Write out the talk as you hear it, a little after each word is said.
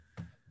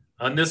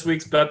On this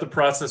week's Bet the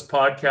Process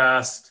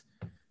podcast,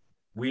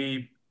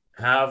 we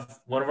have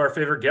one of our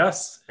favorite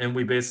guests, and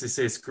we basically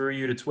say screw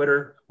you to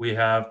Twitter. We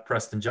have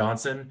Preston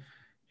Johnson,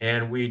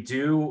 and we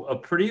do a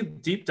pretty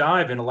deep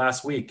dive into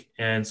last week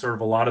and sort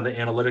of a lot of the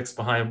analytics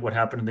behind what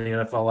happened in the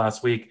NFL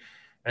last week.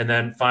 And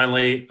then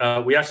finally,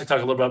 we actually talk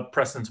a little about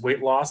Preston's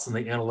weight loss and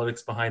the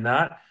analytics behind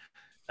that.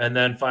 And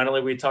then finally,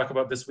 we talk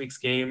about this week's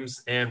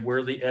games and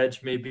where the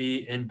edge may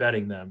be in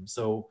betting them.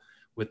 So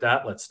with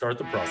that, let's start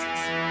the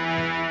process.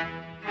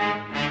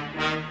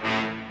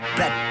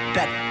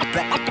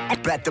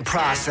 Bet the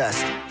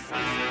process.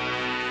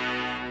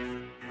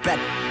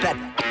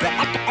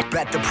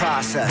 Bet the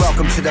process.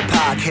 Welcome to the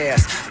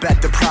podcast,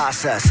 Bet the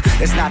Process.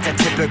 It's not that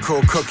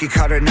typical cookie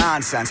cutter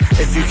nonsense.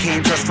 If you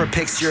came just for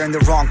picks, you're in the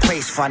wrong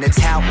place. Find a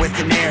tout with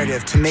the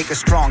narrative to make a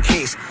strong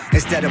case.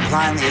 Instead of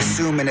blindly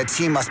assuming a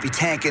team must be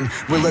tanking,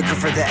 we're looking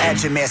for the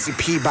edge in Massey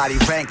Peabody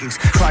rankings.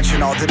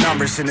 Crunching all the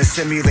numbers in a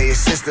simulated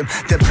system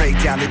that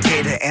break down the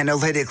data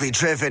analytically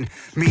driven.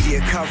 Media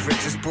coverage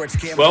of sports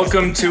gambling.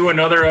 Welcome to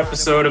another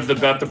episode of the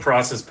Bet the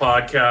Process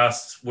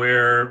podcast,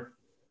 where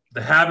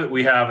the habit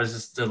we have is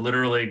just to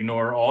literally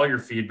ignore all your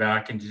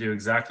feedback and to do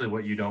exactly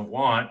what you don't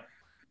want.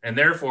 And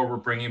therefore, we're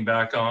bringing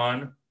back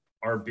on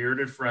our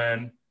bearded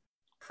friend,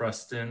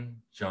 Preston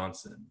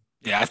Johnson.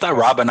 Yeah, I thought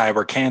Rob and I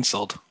were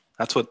canceled.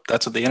 That's what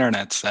the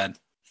internet said.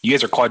 You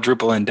guys are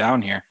quadrupling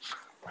down here.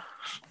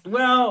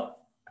 Well,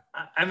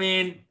 I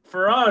mean,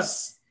 for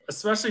us,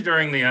 especially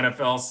during the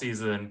NFL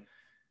season,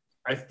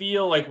 I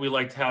feel like we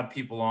like to have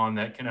people on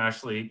that can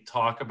actually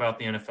talk about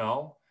the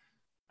NFL.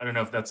 I don't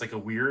know if that's like a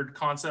weird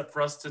concept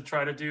for us to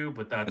try to do,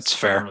 but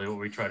that's generally what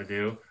we try to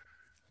do.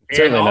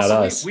 Certainly and also,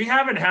 not us. We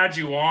haven't had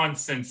you on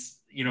since,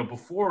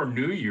 before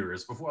New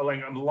Year's, a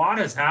lot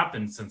has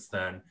happened since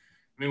then.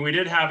 I mean, we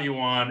did have you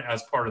on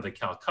as part of the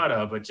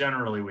Calcutta, but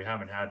generally we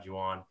haven't had you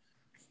on.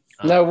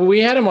 No, we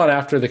had him on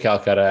after the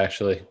Calcutta,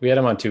 actually. We had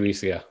him on 2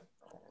 weeks ago.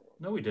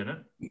 No, we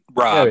didn't.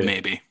 Rob,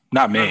 maybe.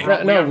 Not me.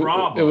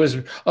 Rob. It was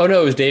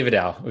David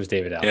Al. It was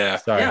David Al. Yeah.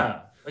 Sorry.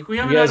 Yeah. We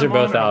haven't you guys had are him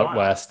on both in a out while.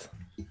 west.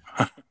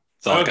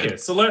 Okay, good.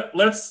 so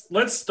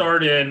let's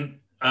start in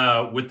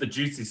with the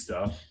juicy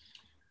stuff.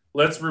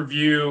 Let's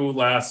review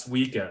last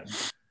weekend.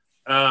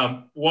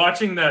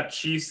 Watching that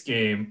Chiefs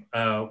game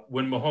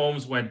when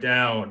Mahomes went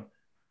down,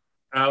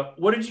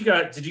 what did you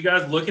guys? Did you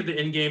guys look at the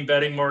in-game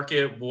betting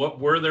market? What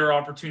were there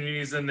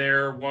opportunities in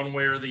there, one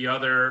way or the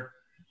other?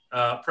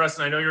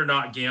 Preston, I know you're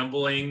not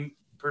gambling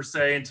per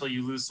se until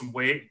you lose some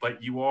weight,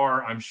 but you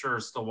are, I'm sure,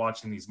 still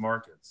watching these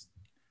markets.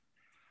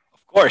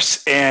 Of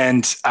course,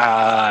 and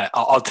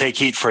I'll take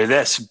heat for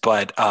this,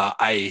 but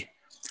I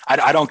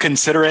don't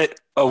consider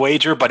it a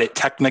wager, but it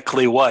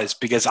technically was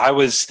because I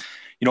was,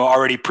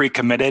 already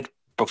pre-committed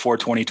before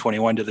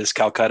 2021 to this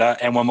Calcutta,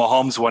 and when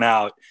Mahomes went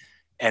out,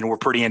 and we're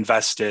pretty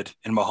invested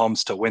in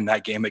Mahomes to win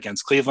that game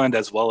against Cleveland,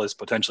 as well as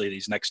potentially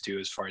these next two,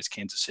 as far as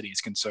Kansas City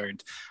is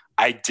concerned,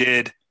 I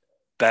did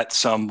bet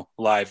some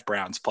live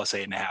Browns plus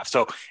 8.5.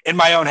 So in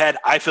my own head,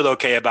 I feel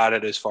okay about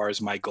it as far as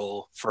my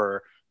goal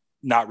for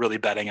not really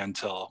betting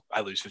until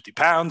I lose 50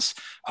 pounds.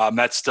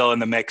 That's still in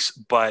the mix,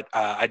 but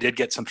I did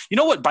get some,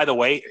 what, by the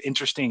way,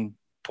 interesting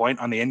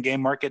point on the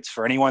in-game markets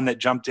for anyone that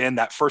jumped in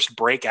that first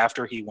break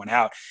after he went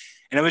out.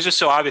 And it was just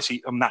so obvious,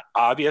 not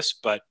obvious,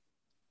 but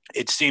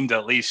it seemed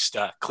at least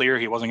clear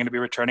he wasn't going to be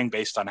returning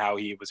based on how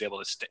he was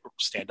able to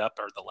stand up,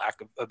 or the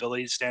lack of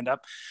ability to stand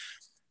up.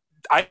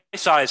 I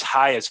saw as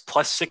high as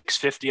plus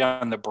 650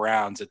 on the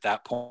Browns at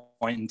that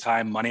point in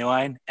time, money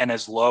line, and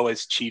as low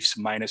as Chiefs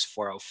minus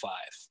 405.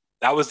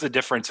 That was the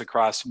difference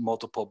across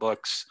multiple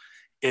books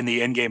in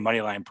the in-game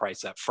money line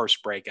price, that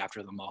first break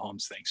after the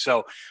Mahomes thing.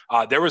 So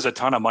there was a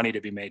ton of money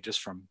to be made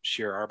just from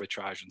sheer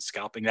arbitrage and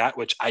scalping that,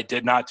 which I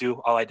did not do.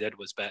 All I did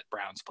was bet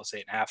Browns plus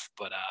 8.5,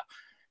 but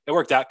it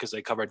worked out because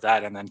they covered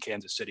that, and then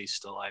Kansas City's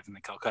still alive in the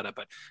Calcutta.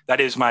 But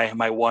that is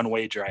my one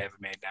wager I have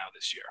made now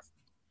this year.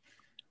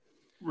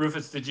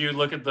 Rufus, did you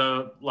look at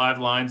the live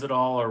lines at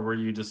all, or were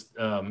you just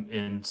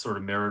in sort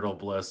of marital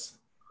bliss?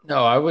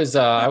 No, I was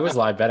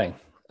live betting.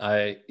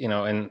 I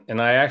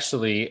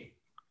actually,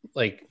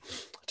 like,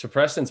 to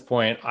Preston's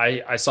point,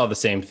 I saw the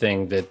same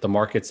thing, that the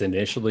markets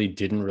initially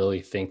didn't really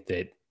think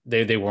that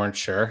they weren't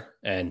sure.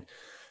 And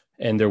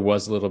there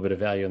was a little bit of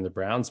value in the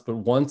Browns, but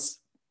once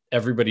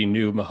everybody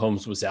knew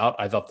Mahomes was out,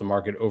 I thought the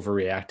market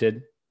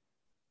overreacted.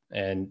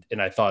 And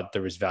I thought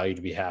there was value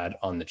to be had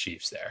on the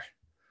Chiefs there,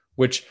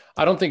 which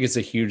I don't think is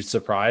a huge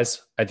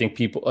surprise. I think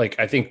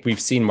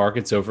we've seen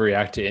markets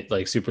overreact to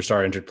like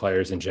superstar injured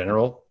players in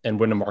general. And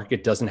when a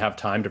market doesn't have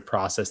time to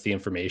process the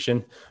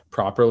information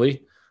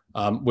properly,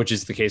 which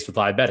is the case with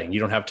live betting, you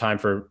don't have time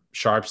for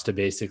sharps to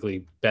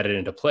basically bet it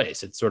into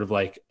place. It's sort of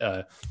like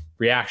a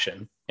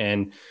reaction.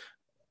 And,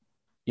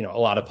 a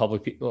lot of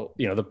public people,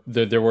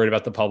 they're worried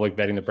about the public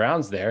betting the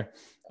Browns there,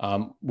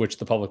 which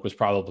the public was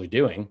probably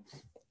doing.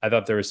 I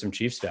thought there was some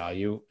Chiefs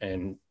value,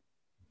 and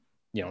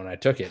I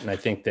took it. And I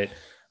think that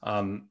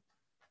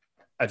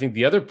I think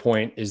the other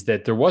point is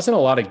that there wasn't a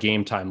lot of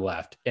game time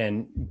left.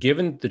 And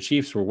given the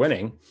Chiefs were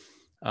winning,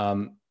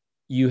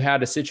 you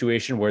had a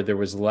situation where there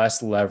was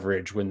less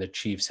leverage when the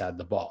Chiefs had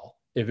the ball.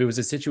 If it was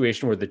a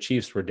situation where the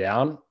Chiefs were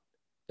down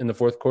in the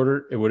fourth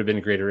quarter, it would have been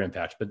a greater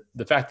impact. But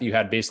the fact that you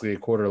had basically a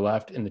quarter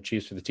left and the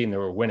Chiefs were the team that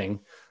were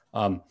winning,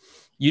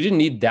 you didn't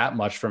need that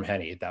much from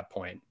Henne at that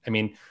point. I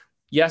mean,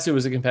 yes, it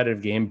was a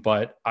competitive game,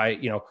 but I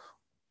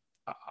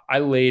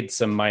laid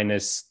some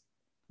minus,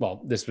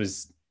 well, this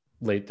was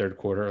late third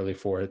quarter, early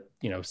fourth,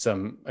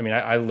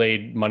 I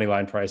laid money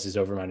line prices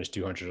over minus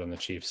 200 on the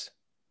Chiefs.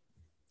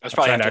 That's I'm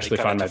probably trying to actually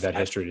find my bet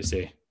history to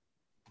see.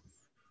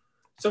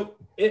 So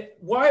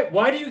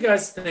why do you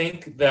guys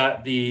think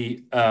that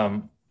the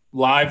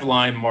live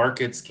line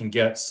markets can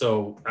get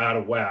so out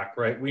of whack,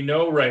 right? We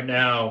know right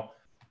now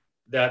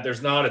that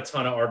there's not a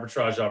ton of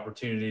arbitrage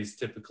opportunities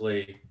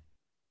typically,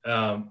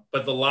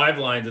 but the live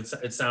lines,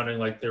 it's sounding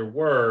like there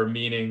were,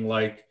 meaning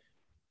like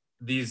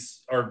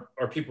these are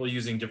people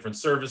using different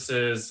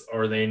services?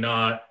 Are they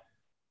not?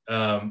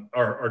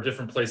 Are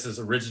different places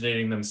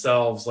originating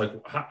themselves? Like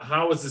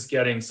how is this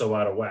getting so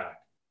out of whack?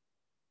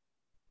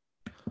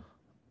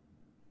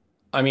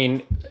 I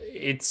mean,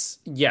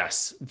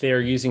 yes,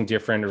 they're using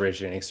different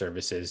originating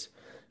services,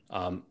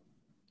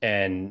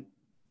 and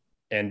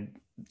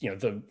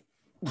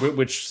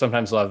which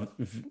sometimes will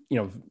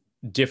have,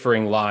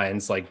 differing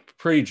lines like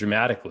pretty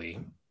dramatically,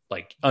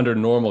 like under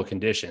normal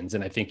conditions.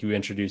 And I think you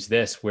introduce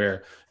this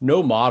where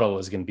no model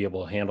is going to be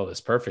able to handle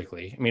this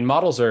perfectly. I mean,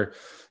 models are,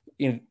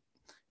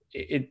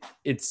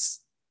 it's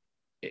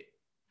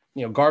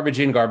garbage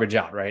in, garbage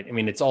out, right? I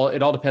mean, it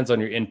all depends on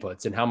your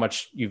inputs and how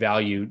much you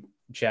value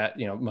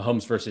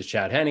Mahomes versus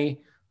Chad Henne.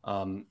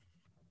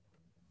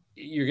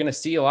 You're going to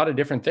see a lot of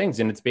different things.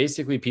 And it's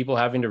basically people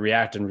having to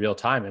react in real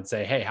time and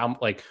say, hey,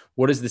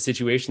 what is the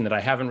situation that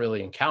I haven't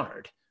really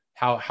encountered?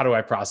 How do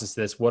I process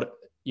this? What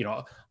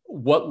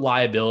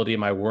liability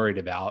am I worried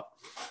about,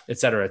 et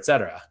cetera, et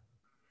cetera.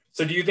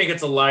 So do you think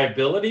it's a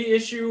liability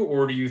issue,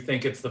 or do you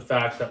think it's the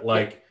fact that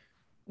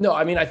No,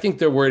 I mean, I think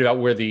they're worried about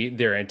where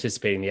they're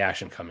anticipating the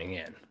action coming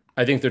in.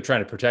 I think they're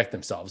trying to protect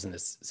themselves in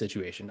this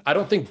situation. I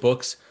don't think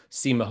books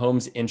see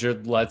Mahomes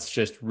injured. Let's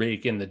just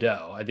rake in the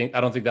dough. I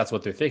don't think that's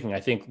what they're thinking. I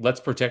think let's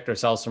protect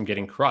ourselves from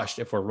getting crushed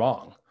if we're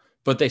wrong.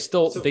 But they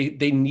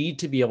need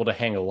to be able to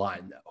hang a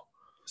line though.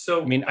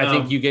 So I mean, I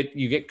think you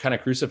get kind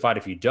of crucified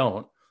if you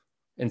don't.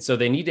 And so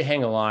they need to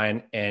hang a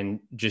line and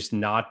just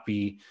not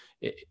be,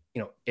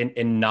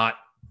 and not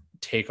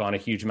take on a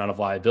huge amount of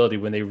liability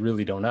when they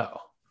really don't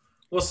know.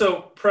 Well,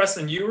 so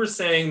Preston, you were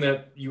saying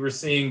that you were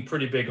seeing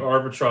pretty big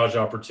arbitrage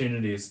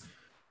opportunities.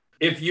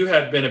 If you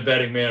had been a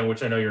betting man,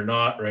 which I know you're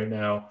not right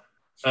now,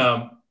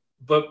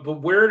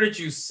 but where did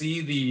you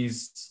see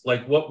these?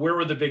 Like, where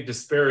were the big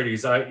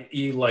disparities?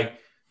 I.e.,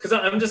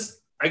 because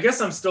I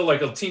guess I'm still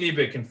like a teeny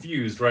bit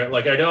confused, right?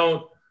 Like, I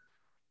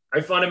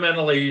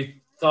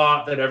fundamentally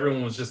thought that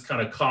everyone was just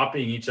kind of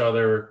copying each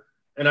other,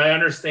 and I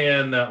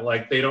understand that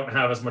like they don't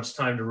have as much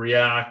time to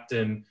react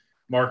and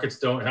markets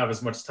don't have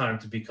as much time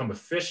to become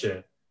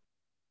efficient.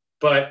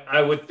 But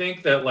I would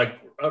think that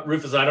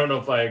Rufus, I don't know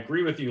if I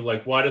agree with you.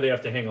 Like, why do they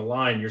have to hang a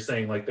line? You're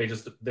saying like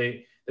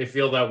they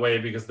feel that way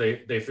because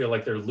they feel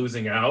like they're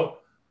losing out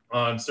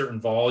on certain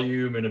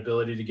volume and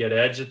ability to get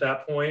edge at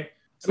that point.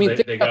 So I mean,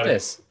 think about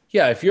this.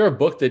 Yeah, if you're a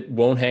book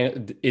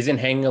that isn't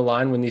hanging a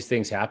line when these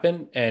things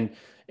happen, and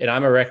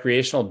I'm a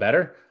recreational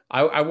bettor,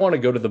 I want to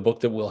go to the book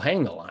that will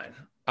hang the line.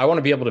 I want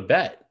to be able to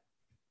bet.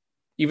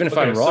 Even if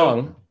I'm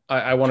wrong,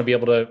 I want to be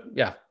able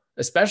to,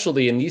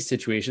 especially in these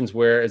situations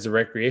where as a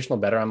recreational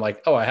bettor, I'm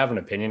like, oh, I have an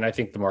opinion. I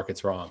think the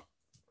market's wrong.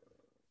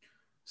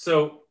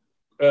 So,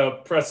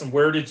 Preston,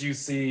 where did you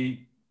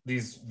see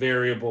these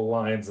variable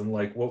lines, and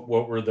like,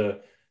 what were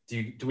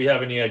do we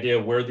have any idea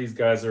where these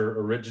guys are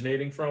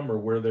originating from, or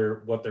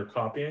what they're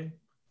copying?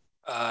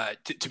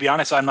 To be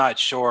honest, I'm not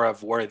sure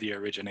of where the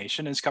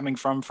origination is coming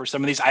from for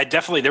some of these.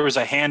 There was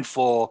a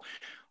handful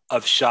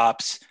of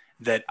shops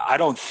that I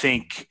don't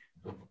think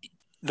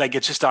like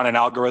it's just on an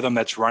algorithm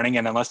that's running.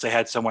 And unless they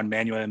had someone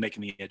manually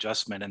making the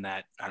adjustment in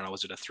that, I don't know,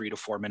 was it a 3 to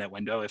 4 minute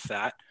window, if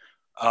that,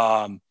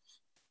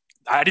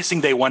 I just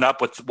think they went up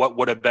with what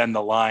would have been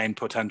the line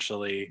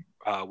potentially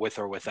with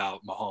or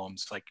without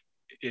Mahomes, like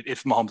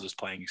if Mahomes was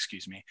playing,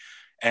 excuse me.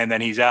 And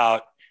then he's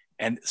out.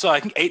 And so I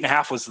think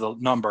 8.5 was the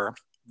number.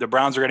 The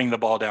Browns are getting the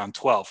ball down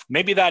 12.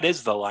 Maybe that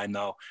is the line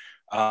though,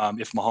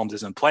 if Mahomes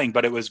isn't playing,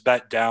 but it was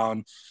bet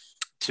down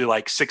to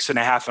like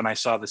 6.5. And I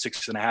saw the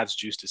 6.5s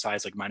juiced as high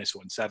as like minus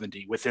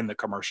 170 within the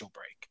commercial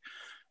break.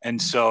 And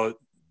so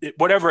if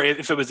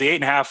it was the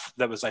 8.5,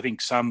 that was, I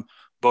think some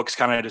books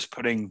kind of just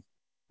putting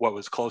what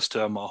was close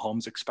to a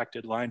Mahomes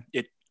expected line.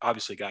 It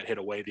obviously got hit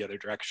away the other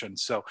direction.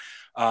 So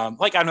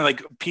like, I don't know,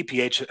 like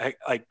PPH,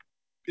 like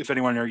if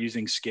anyone are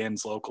using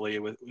skins locally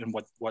and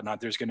whatnot,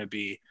 there's going to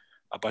be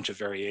a bunch of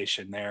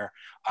variation there.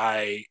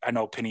 I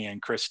know Penny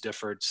and Chris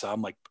differed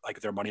some, like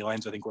their money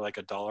lines, I think were like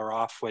 $1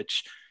 off,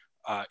 which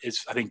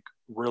is, I think,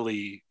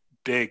 really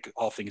big,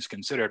 all things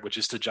considered, which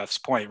is to Jeff's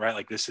point, right?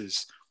 Like this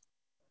is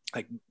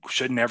like,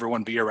 shouldn't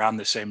everyone be around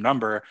the same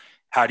number?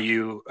 How do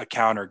you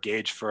account or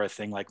gauge for a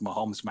thing like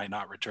Mahomes might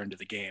not return to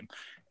the game?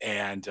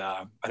 And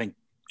I think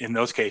in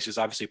those cases,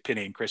 obviously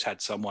Penny and Chris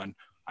had someone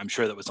I'm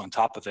sure that was on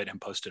top of it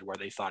and posted where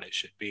they thought it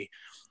should be.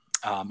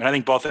 And I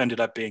think both ended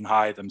up being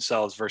high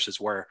themselves versus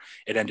where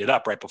it ended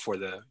up right before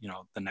the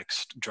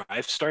next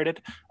drive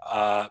started.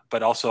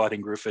 But also I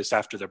think Rufus,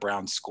 after the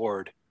Browns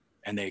scored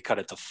and they cut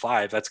it to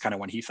 5, that's kind of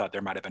when he thought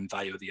there might've been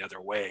value the other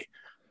way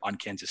on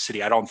Kansas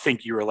City. I don't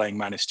think you were laying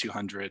minus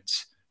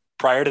 200s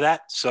prior to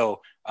that.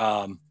 So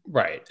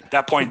right at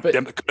that point, it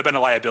could have been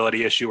a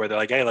liability issue where they're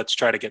like, hey, let's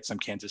try to get some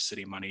Kansas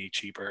City money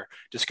cheaper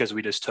just because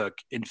we just took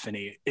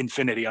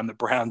infinity on the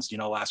Browns,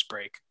 last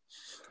break.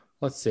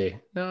 Let's see.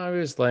 No, I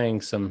was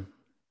laying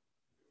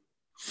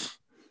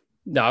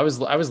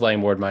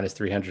more than minus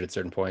 300 at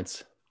certain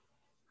points.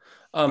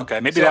 Okay,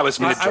 maybe that was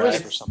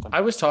mid-drive or something.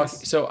 I was talking.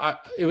 So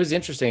it was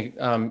interesting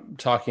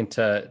talking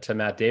to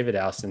Matt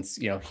Davidow, since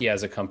he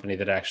has a company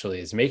that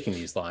actually is making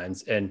these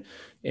lines, and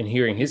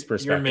hearing his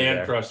perspective. Your man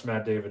there. crush,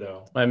 Matt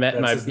Davidow.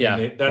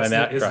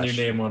 His new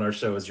name on our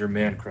show is your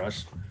man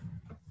crush.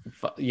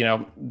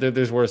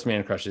 There's worse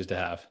man crushes to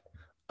have.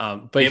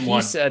 But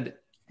he said,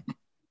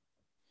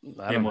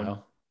 I don't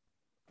know.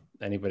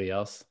 Anybody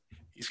else?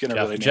 He's going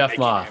to really Jeff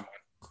Ma.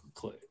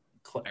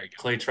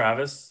 Clay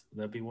Travis.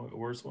 Would that be a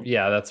worse one?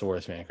 Yeah, that's the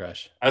worst man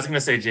crush. I was going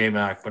to say J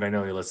Mac, but I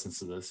know he listens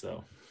to this.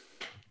 So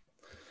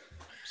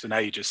now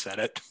you just said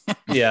it.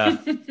 Yeah.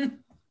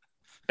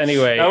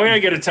 Anyway. Now we're going to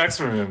get a text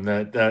from him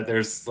that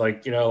there's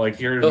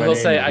here. He'll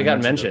say I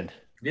got mentioned.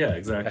 Yeah,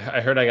 exactly.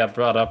 I heard I got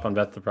brought up on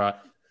Bet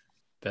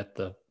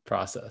the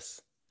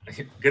Process.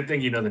 Good thing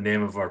you know the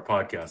name of our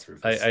podcast.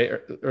 Rufus. I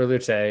earlier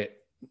today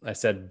I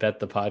said Bet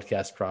the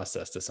Podcast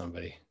Process to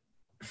somebody.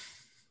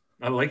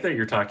 I like that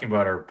you're talking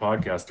about our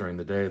podcast during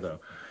the day, though.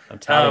 I'm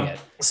telling it.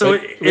 So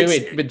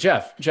but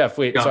Jeff,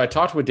 wait. Yeah. So I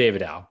talked with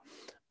Davidow,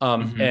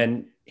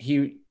 and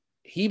he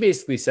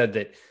basically said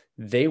that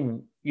they,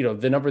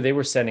 the number they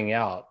were sending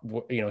out,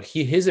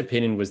 his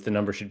opinion was the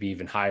number should be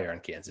even higher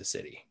in Kansas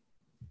City,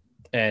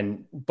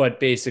 but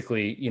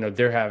basically,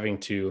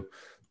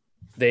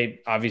 they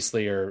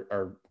obviously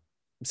are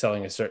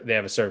selling they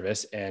have a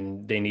service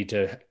and they need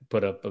to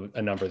put up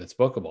a number that's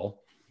bookable.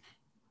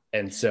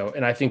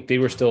 And I think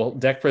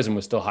Deck Prism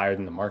was still higher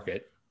than the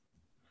market.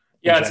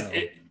 Yeah.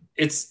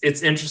 It's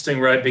interesting,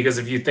 right? Because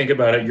if you think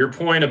about it, your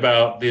point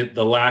about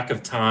the lack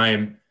of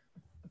time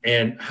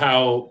and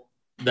how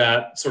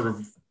that sort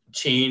of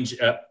change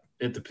at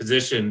the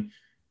position,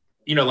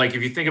 if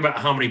you think about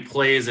how many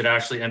plays it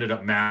actually ended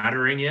up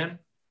mattering in,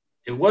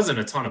 it wasn't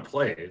a ton of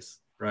plays,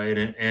 right?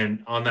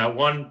 And on that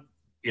one,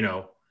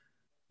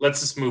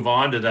 let's just move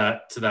on to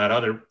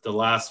the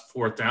last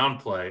 4th down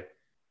play,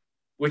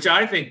 which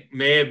I think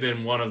may have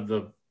been one of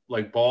the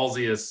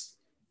ballsiest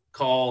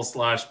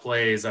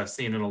calls/plays I've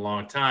seen in a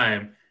long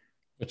time.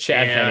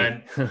 Chad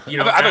Henne.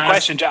 I have a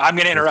question. I'm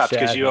going to interrupt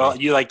because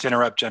you like to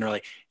interrupt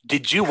generally.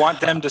 Did you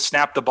want them to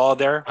snap the ball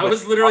there? I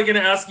was literally going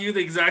to ask you the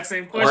exact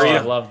same question.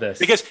 I love this.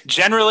 Because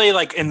generally,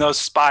 in those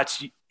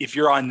spots, if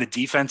you're on the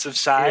defensive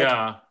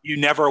side, you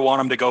never want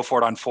them to go for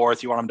it on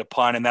 4th. You want them to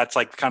punt, and that's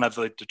kind of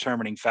the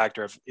determining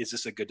factor of, is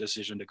this a good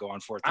decision to go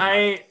on 4th?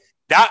 I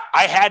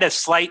had a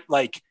slight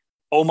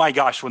oh my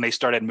gosh, when they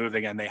started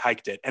moving and they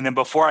hiked it. And then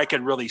before I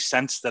could really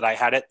sense that I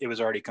had it, it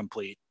was already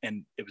complete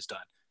and it was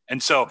done.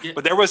 And so,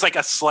 but there was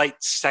a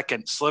slight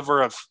second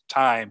sliver of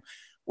time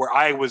where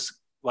I was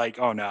like,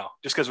 oh no,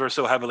 just because we're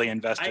so heavily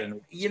invested.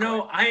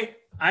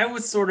 I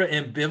was sort of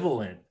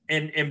ambivalent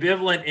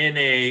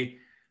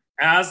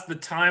as the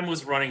time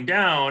was running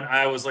down,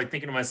 I was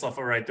thinking to myself,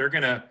 all right, they're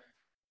going to,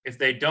 if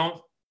they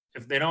don't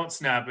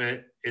snap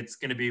it, it's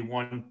going to be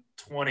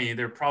 120.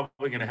 They're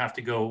probably going to have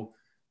to go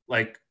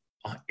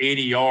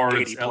 80 yards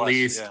 80 plus, at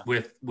least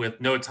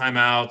with no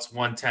timeouts,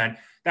 110.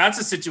 That's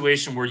a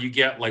situation where you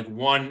get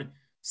one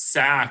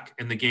sack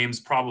and the game's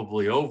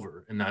probably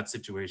over in that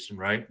situation,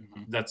 right?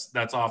 Mm-hmm.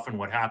 That's often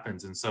what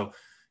happens. And so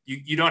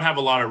you don't have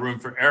a lot of room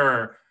for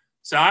error.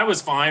 So I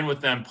was fine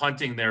with them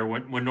punting there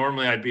when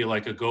normally I'd be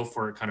a go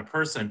for it kind of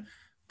person.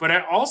 But I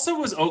also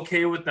was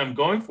okay with them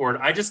going for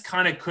it. I just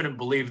kind of couldn't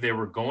believe they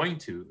were going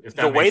to. If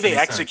that the way they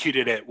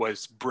executed it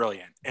was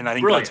brilliant. And I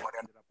think that's what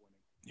ended up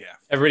winning. Yeah.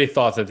 Everybody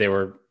thought that they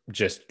were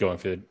just going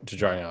to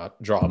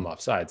draw them off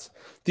sides.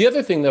 The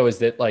other thing though is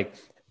that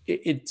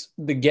it's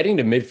the getting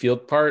to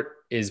midfield part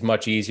is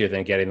much easier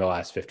than getting the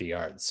last 50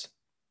 yards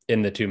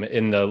in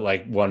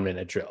the 1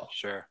 minute drill.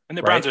 Sure. And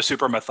the Browns are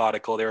super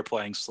methodical. They were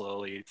playing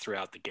slowly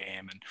throughout the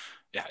game, and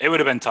it would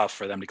have been tough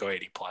for them to go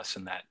 80 plus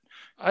in that.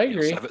 I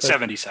agree.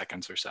 70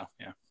 seconds or so.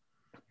 Yeah.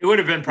 It would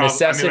have been probably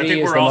necessity I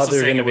think is the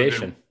mother of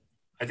innovation.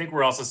 I think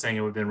we're also saying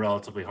it would have been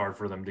relatively hard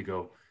for them to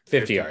go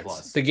 50 yards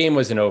plus. The game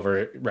wasn't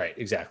over. Right.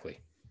 Exactly.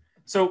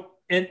 So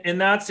in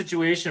that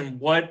situation,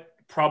 what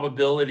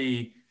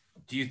probability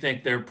do you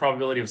think their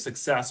probability of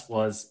success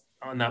was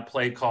on that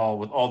play call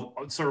with all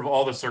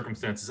the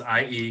circumstances,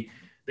 i.e.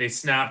 they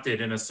snapped it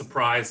in a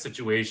surprise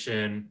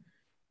situation.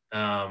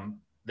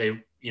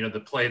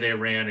 The play they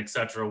ran, et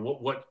cetera.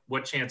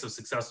 What chance of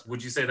success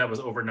would you say that was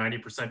over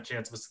 90%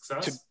 chance of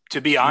success?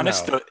 To be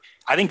honest, no.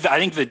 I think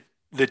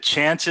the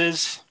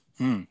chances,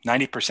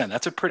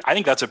 90%. I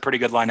think that's a pretty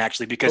good line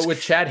actually, because but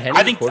with Chad Henne,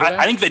 I think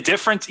the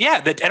difference.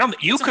 Yeah,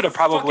 you could have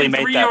probably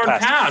made that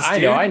pass.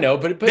 I know,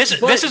 but this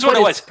is what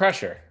it was.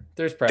 Pressure.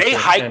 There's pressure.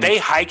 They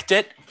hiked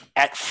it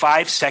at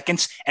 5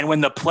 seconds, and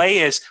when the play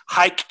is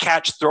hike,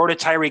 catch, throw to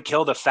Tyreek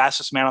Hill, the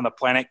fastest man on the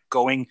planet,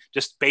 going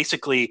just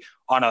basically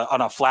on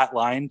a flat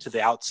line to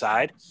the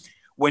outside.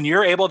 When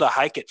you're able to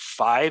hike at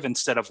 5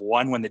 instead of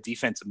 1, when the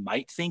defense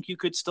might think you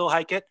could still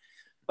hike it,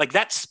 like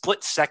that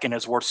split second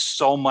is worth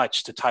so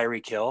much to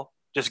Tyreek Hill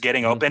just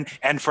getting open,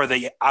 and for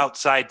the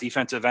outside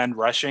defensive end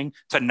rushing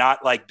to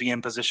not like be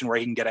in position where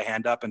he can get a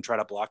hand up and try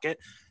to block it,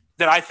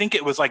 that I think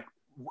it was like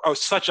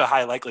such a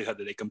high likelihood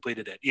that they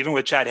completed it. Even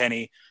with Chad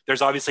Henne,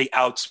 there's obviously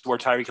outs where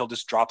Tyreek Hill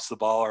just drops the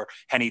ball or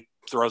Henne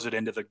throws it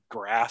into the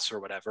grass or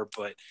whatever.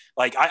 But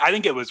like, I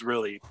think it was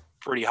really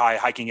pretty high,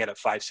 hiking it at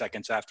 5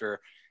 seconds after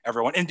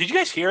everyone. And did you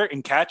guys hear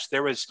in catch?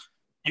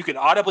 You could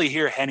audibly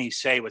hear Henne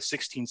say with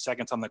 16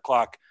 seconds on the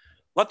clock,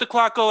 let the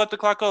clock go,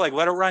 like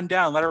let it run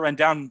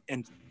down,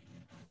 and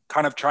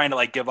kind of trying to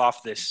like give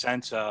off this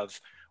sense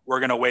of we're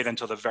going to wait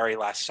until the very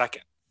last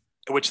second,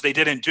 which they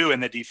didn't do.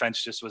 And the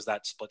defense just was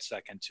that split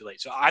second too late.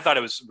 So I thought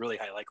it was really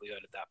high likelihood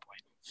at that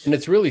point. And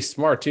it's really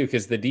smart too,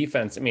 because the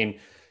defense, I mean,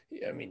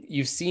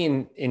 you've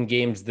seen in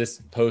games this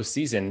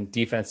postseason,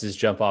 defenses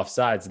jump off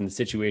sides in the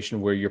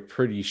situation where you're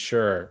pretty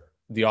sure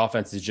the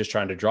offense is just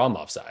trying to draw them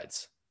off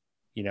sides.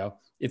 You know,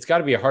 it's got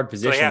to be a hard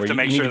position where you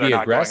need to be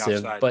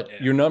aggressive, but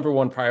your number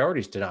one priority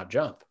is to not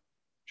jump.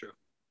 True.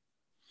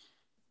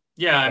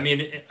 Yeah. I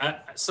mean,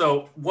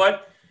 so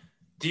what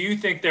do you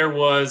think there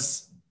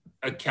was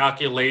a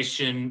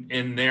calculation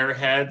in their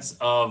heads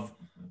of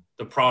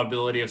the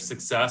probability of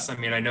success? I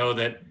mean, I know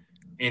that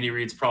Andy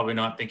Reid's probably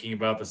not thinking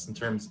about this in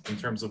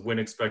terms of win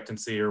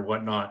expectancy or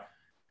whatnot,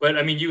 but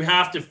I mean, you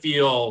have to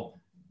feel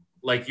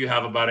like you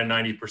have about a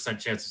 90%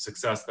 chance of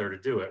success there to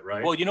do it,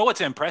 right? Well, you know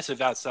what's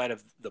impressive outside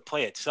of the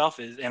play itself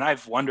is, and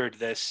I've wondered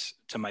this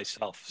to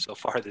myself so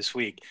far this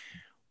week,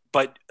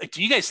 but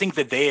do you guys think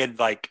that they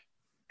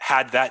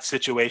had that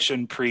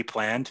situation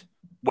pre-planned?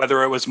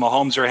 Whether it was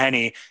Mahomes or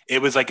Henne,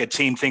 it was like a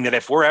team thing that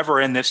if we're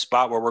ever in this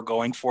spot where we're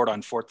going for it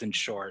on 4th and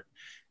short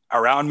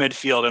around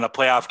midfield in a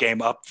playoff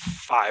game up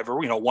 5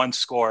 or, 1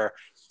 score,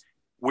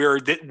 we're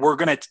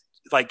going to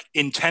like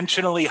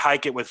intentionally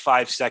hike it with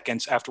 5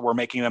 seconds after we're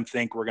making them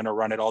think we're going to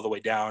run it all the way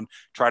down,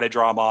 try to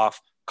draw them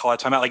off, call a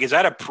timeout. Like, is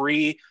that a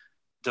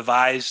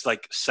pre-devised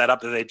like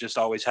setup that they just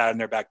always had in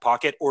their back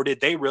pocket? Or did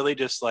they really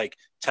just like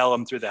tell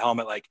them through the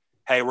helmet, like,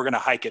 hey, we're going to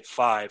hike at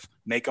 5,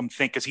 make them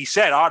think, because he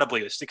said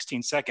audibly with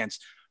 16 seconds,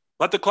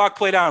 let the clock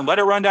play down, let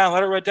it run down,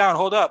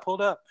 hold up.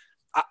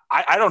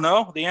 I don't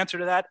know the answer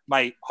to that.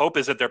 My hope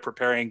is that they're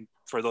preparing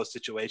for those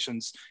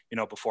situations,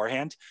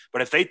 beforehand.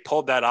 But if they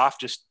pulled that off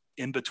just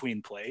in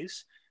between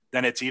plays,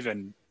 then it's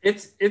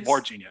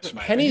more genius.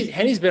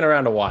 Henny's been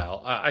around a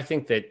while. I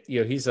think that,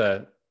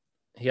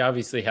 he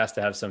obviously has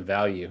to have some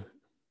value.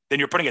 Then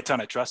you're putting a ton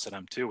of trust in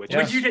him too. Which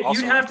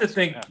you'd have to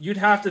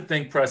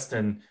think,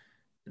 Preston,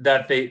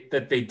 that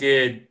they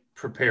did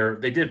prepare.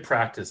 They did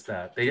practice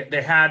that.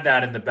 They had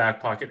that in the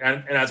back pocket.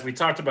 And as we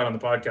talked about on the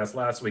podcast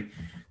last week,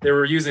 they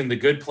were using the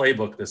good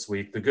playbook this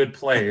week, the good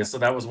plays. So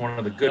that was one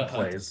of the good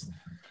plays.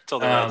 Till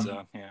the red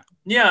zone. Yeah.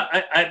 Yeah.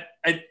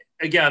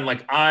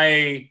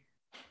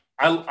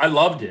 I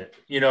loved it,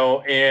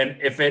 and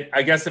if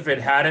it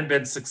hadn't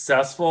been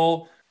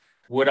successful,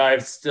 would I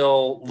have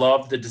still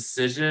loved the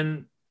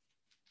decision?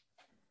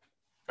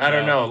 I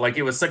don't know. Like,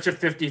 it was such a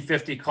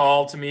 50-50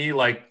 call to me,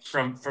 like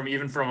from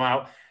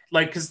out,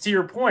 like, because to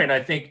your point,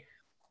 I think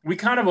we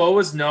kind of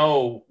always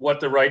know what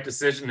the right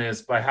decision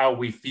is by how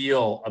we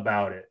feel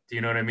about it. Do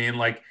you know what I mean?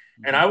 Like,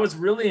 and I was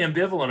really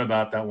ambivalent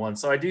about that one.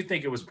 So I do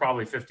think it was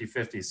probably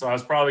 50-50. So I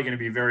was probably going to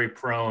be very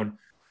prone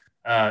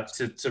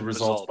to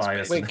results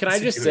bias. Wait, can I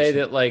just say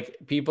that like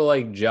people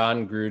like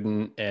John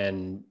Gruden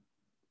and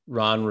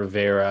Ron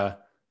Rivera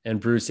and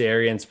Bruce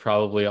Arians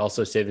probably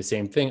also say the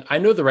same thing. I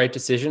know the right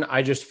decision.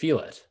 I just feel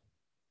it.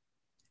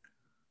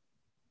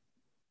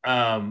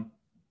 I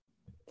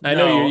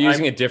know you're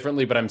using it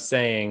differently, but I'm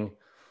saying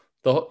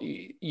our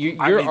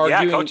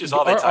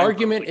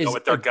argument is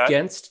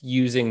against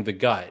using the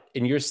gut.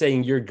 And you're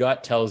saying your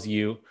gut tells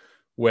you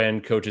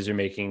when coaches are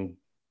making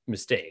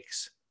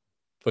mistakes.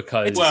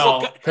 Because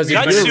gut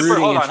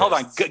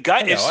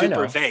is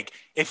super vague.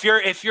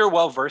 If you're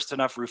well versed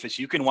enough, Rufus,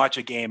 you can watch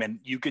a game and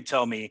you could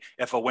tell me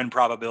if a win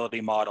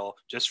probability model,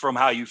 just from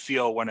how you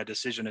feel when a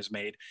decision is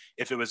made,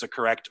 if it was a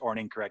correct or an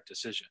incorrect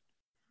decision.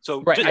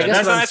 So right, I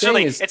guess what I'm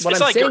saying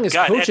is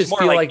coaches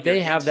feel like they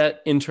have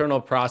that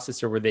internal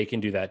processor where they can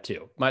do that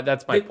too.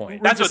 That's my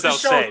point. That's what they'll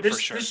say for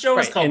sure. This show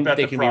is called Bet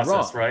the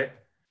Process, right?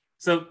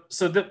 So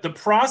the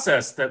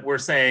process that we're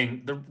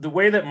saying, the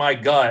way that my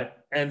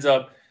gut ends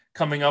up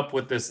coming up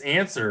with this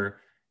answer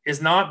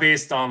is not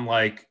based on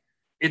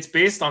it's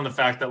based on the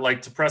fact that,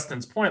 like, to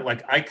Preston's point,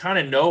 like, I kind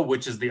of know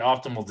which is the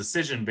optimal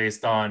decision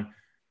based on,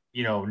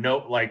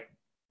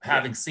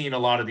 having seen a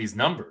lot of these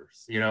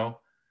numbers,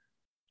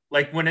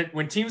 like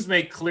when teams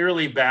make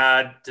clearly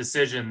bad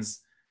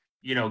decisions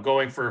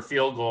going for a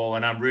field goal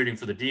and I'm rooting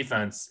for the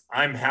defense,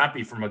 I'm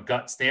happy from a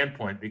gut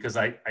standpoint because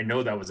I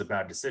know that was a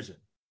bad decision.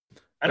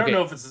 I don't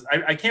know if it's,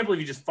 I can't believe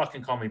you just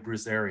fucking call me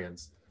Bruce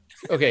Arians.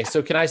 Okay.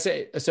 So can I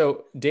say,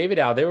 so David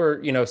Al, they were,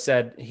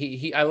 said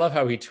I love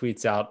how he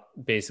tweets out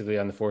basically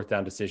on the fourth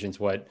down decisions,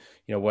 what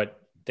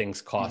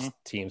things cost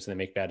teams when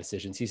they make bad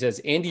decisions. He says,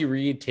 Andy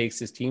Reid takes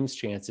his team's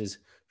chances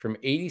from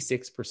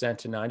 86%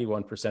 to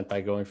 91%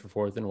 by going for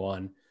 4th and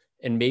 1,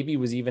 and maybe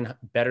was even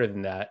better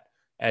than that,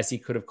 as he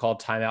could have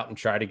called timeout and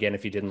tried again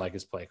if he didn't like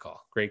his play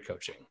call. Great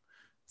coaching.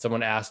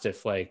 Someone asked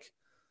if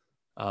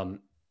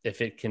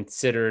it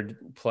considered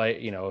play,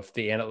 if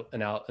the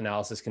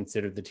analysis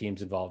considered the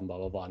teams involved and blah,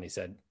 blah, blah. And he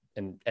said,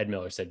 and Ed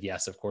Miller said,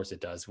 yes, of course it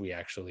does. We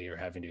actually are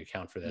having to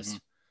account for this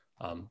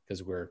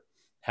because we're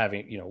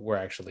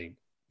actually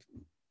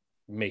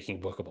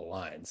making bookable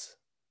lines.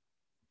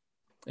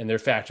 And they're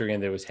factoring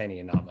in there was Henny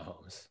and not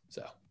Mahomes.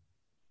 So.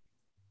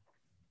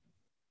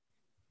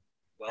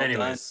 Well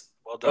Anyways.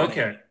 Well done.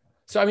 Okay.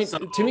 So, I mean,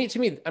 to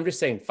me, I'm just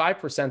saying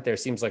 5% there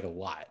seems like a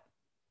lot.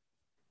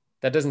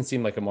 That doesn't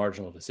seem like a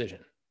marginal decision.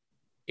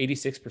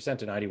 86%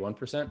 to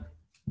 91%.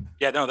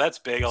 Yeah, no, that's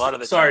big. A lot of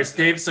the sorry, times,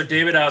 Dave. So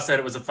David Al said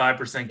it was a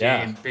 5%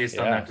 gain based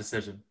on Yeah. that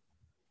decision.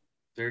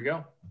 There you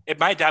go. it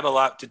might have a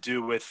lot to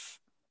do with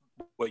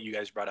what you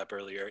guys brought up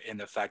earlier in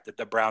the fact that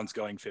the Browns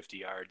going 50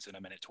 yards in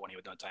a minute 20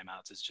 with no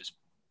timeouts is just,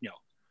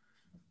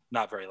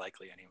 not very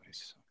likely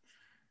anyways.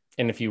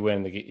 And if you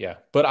win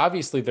but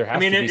obviously there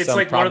has to be it's some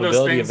like one of those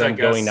probability things, of them I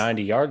guess. going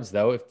 90 yards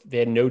though. If they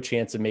had no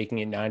chance of making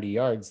it 90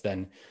 yards,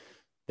 then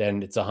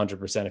it's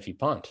 100% if you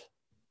punt.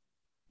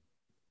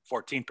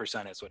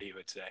 14% is what he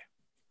would say.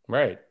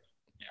 Right.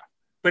 Yeah.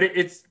 But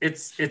it's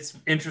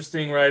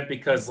interesting, right?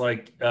 Because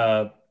in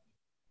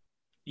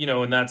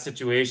that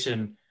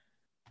situation,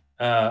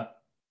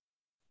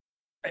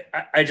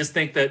 I just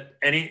think that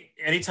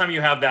anytime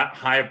you have that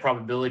high a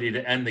probability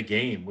to end the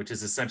game, which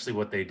is essentially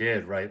what they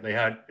did, right? They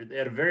had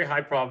a very high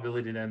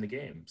probability to end the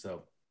game.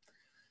 So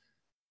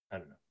I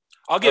don't know.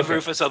 I'll give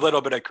Rufus a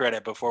little bit of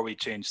credit before we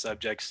change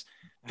subjects.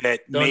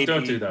 That don't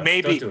do that.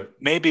 Don't do it.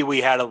 Maybe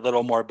we had a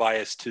little more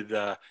bias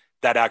to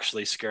that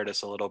actually scared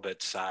us a little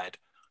bit side,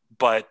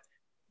 but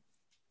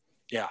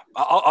yeah,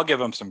 I'll give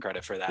him some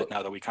credit for that.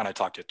 Now that we kind of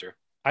talked it through.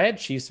 I had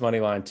Chiefs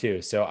money line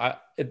too, so I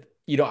didn't.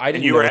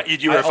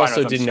 I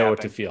also didn't know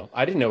what to feel.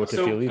 I didn't know what to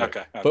feel either.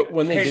 Okay. But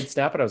when they did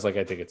snap it, I was like,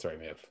 I think it's the right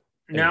move.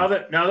 Now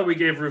that we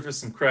gave Rufus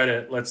some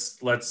credit, let's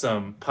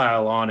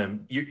pile on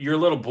him. Your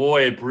little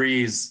boy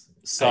Breeze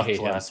sucked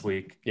last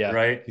week,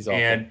 right? He's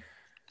awful. And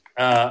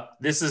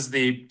this is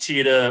the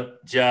Cheetah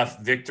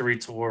Jeff victory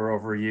tour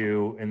over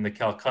you in the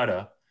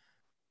Calcutta,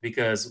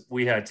 because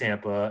we had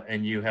Tampa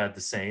and you had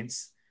the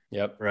Saints.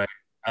 Yep. Right.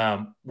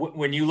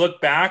 When you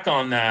look back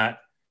on that,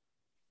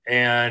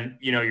 and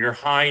your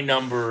high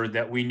number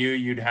that we knew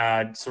you'd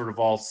had sort of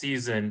all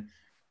season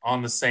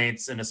on the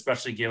Saints, and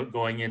especially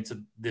going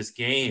into this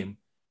game,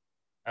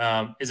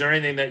 is there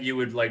anything that you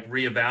would like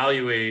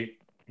reevaluate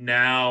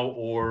now,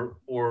 or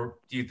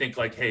do you think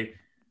like, hey,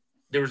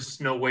 there was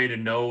just no way to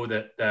know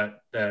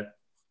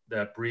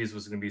that Breeze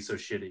was going to be so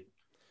shitty?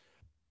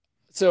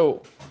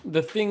 So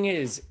the thing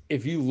is,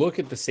 if you look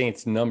at the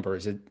Saints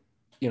numbers,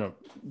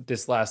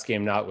 this last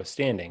game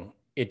notwithstanding,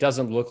 it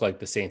doesn't look like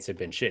the Saints have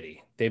been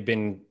shitty. They've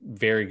been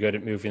very good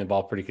at moving the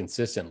ball pretty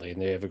consistently,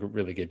 and they have a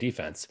really good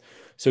defense.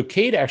 So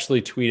Cade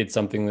actually tweeted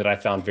something that I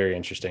found very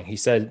interesting. He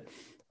said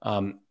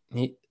Ben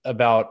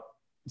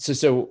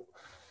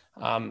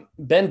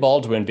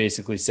Baldwin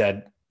basically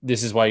said,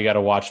 this is why you got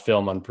to watch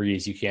film on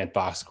Breeze. You can't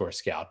box score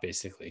scout,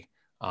 basically.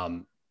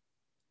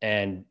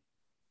 And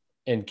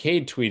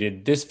Cade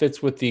tweeted, this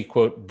fits with the,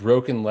 quote,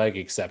 broken leg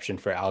exception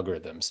for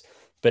algorithms.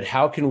 But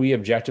how can we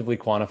objectively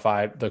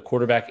quantify the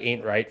quarterback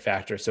ain't right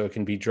factor so it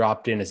can be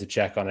dropped in as a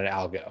check on an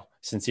algo?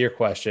 Sincere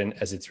question,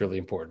 as it's really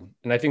important.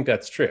 And I think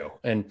that's true.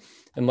 And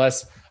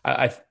unless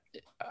I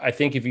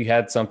think if you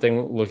had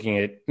something looking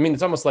at,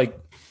 it's almost like,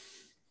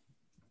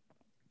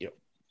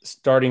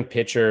 starting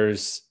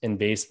pitchers in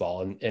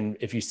baseball. And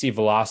if you see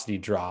velocity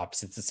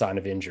drops, it's a sign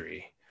of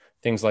injury,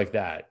 things like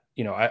that.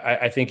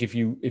 I think if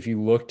you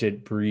looked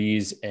at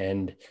Breeze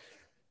and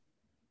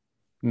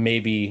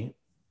maybe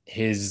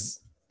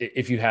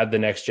if you had the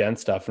next gen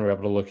stuff and were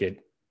able to look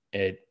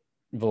at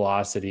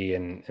velocity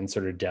and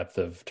sort of depth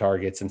of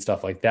targets and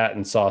stuff like that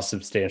and saw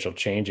substantial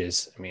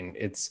changes.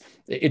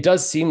 It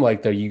does seem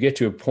like though you get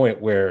to a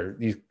point where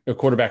a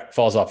quarterback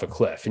falls off a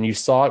cliff, and you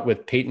saw it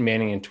with Peyton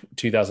Manning in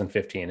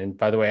 2015. And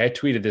by the way, I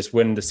tweeted this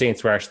when the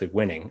Saints were actually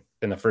winning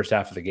in the first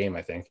half of the game.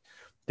 I think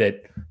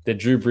that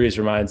Drew Brees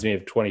reminds me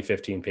of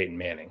 2015 Peyton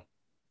Manning,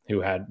 who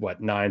had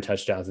 9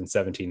 touchdowns and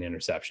 17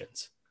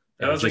 interceptions.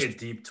 That was like a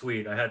deep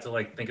tweet. I had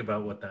to think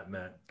about what that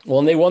meant. Well,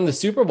 and they won the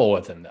Super Bowl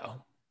with him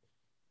though.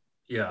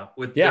 Yeah,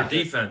 with their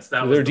defense.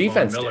 That was the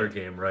Von Miller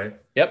game, right?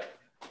 Yep.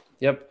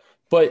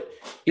 But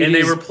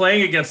they were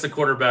playing against a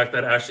quarterback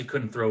that actually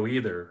couldn't throw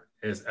either,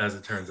 as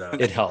it turns out.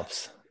 It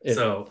helps.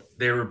 So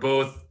they were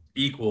both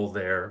equal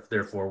there.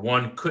 Therefore,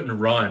 one couldn't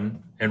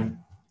run and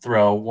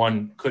throw.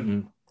 One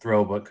couldn't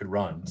throw but could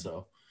run.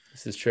 So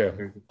this is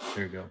true.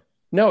 There you go.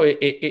 No,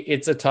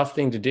 it's a tough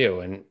thing to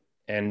do.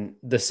 And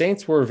the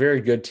Saints were a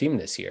very good team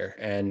this year.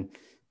 And,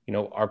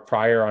 our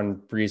prior on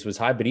Breeze was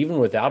high, but even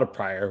without a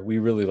prior, we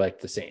really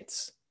liked the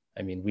Saints.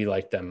 I mean, we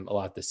liked them a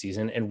lot this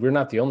season, and we're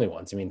not the only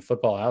ones. I mean,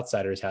 Football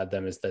Outsiders had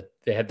them as that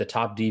they had the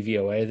top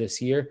DVOA this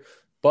year.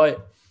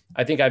 But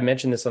I think I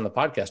mentioned this on the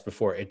podcast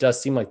before. It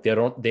does seem like they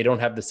don't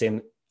have the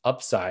same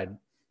upside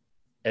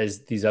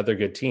as these other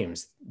good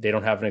teams. They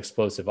don't have an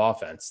explosive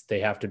offense.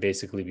 They have to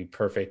basically be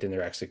perfect in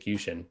their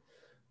execution,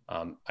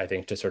 I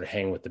think, to sort of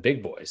hang with the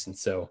big boys. And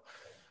so,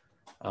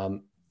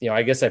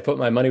 I guess I put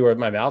my money where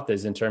my mouth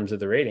is in terms of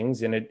the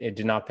ratings, and it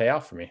did not pay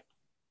off for me.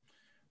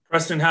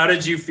 Preston, how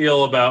did you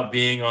feel about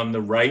being on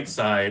the right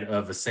side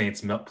of a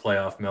Saints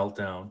playoff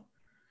meltdown?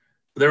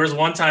 There was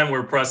one time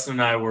where Preston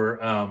and I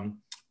were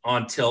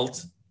on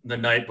tilt the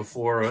night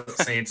before a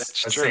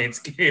Saints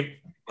game.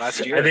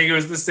 Last year. I think it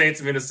was the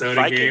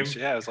Saints-Minnesota game.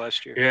 Yeah, it was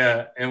last year.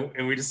 Yeah,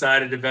 and we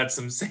decided to bet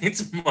some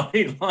Saints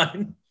money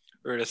line.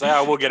 We're just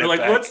like, we'll get it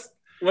back.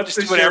 What's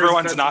just what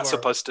everyone's not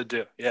supposed to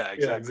do. Yeah,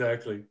 exactly. Yeah,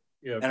 exactly.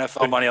 Yeah.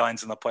 NFL money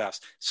lines in the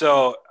playoffs.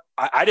 So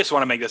I just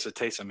want to make this a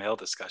Taysom Hill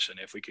discussion.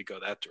 If we could go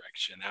that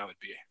direction, that would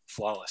be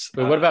flawless.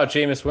 But what about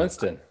Jameis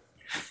Winston?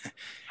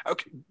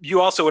 Okay,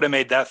 you also would have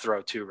made that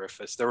throw too,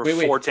 Rufus. There were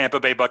four Tampa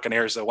Bay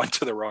Buccaneers that went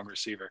to the wrong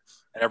receiver,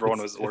 and everyone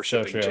was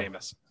worshiping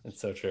Jameis. It's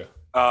so true.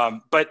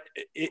 But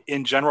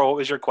in general, what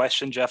was your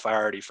question, Jeff? I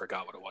already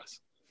forgot what it was.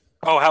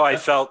 Oh, how I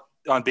felt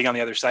on being on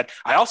the other side.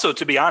 I also,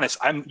 to be honest,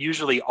 I'm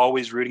usually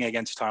always rooting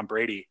against Tom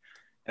Brady,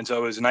 and so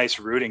it was nice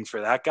rooting for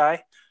that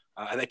guy.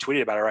 I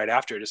tweeted about it right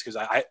after, just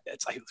because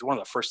it's one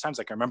of the first times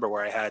I can remember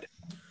where I had,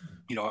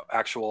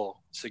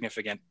 actual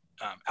significant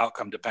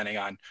outcome depending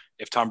on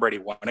if Tom Brady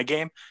won a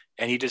game,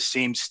 and he just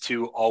seems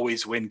to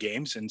always win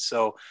games. And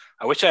so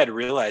I wish I had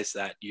realized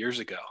that years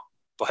ago,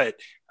 but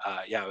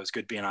it was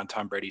good being on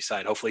Tom Brady's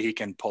side. Hopefully he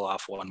can pull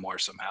off one more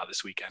somehow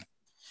this weekend.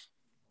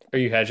 Are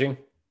you hedging?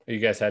 Are you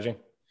guys hedging?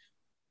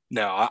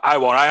 No, I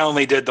won't. I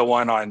only did the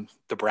one on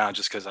the Browns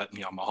just because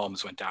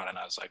Mahomes went down, and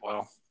I was like,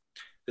 well,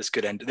 this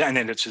could end. And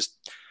then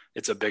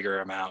it's a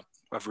bigger amount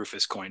of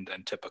Rufus coin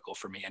than typical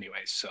for me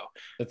anyways. So,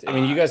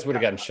 you guys would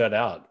have gotten shut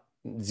out.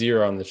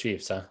 0 on the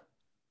Chiefs, huh?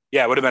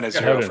 Yeah, it would have been a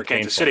 0 for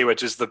Kansas City,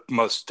 which is the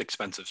most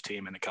expensive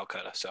team in the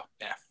Calcutta. So,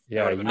 yeah.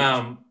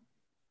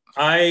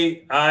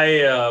 I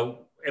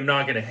am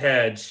not going to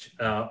hedge,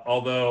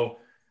 although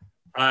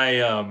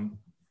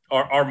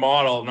our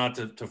model, not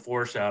to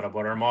foreshadow,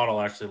 but our model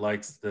actually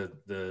likes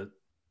the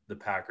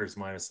Packers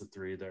minus the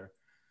 3 there.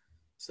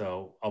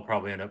 So I'll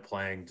probably end up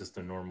playing just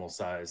a normal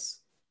size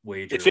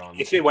wager.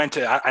 If it went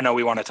to, I know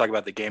we want to talk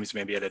about the games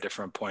maybe at a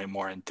different point,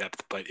 more in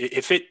depth, but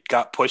if it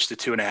got pushed to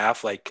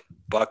 2.5, like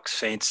Bucks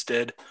Saints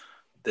did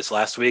this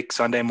last week,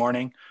 Sunday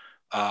morning,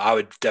 I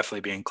would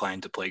definitely be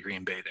inclined to play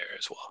Green Bay there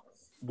as well.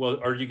 Well,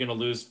 are you going to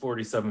lose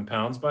 47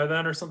 pounds by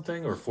then or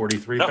something, or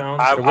 43 no,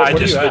 pounds? I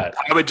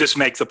would just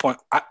make the point.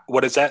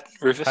 What is that,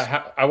 Rufus?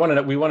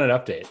 We want an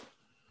update.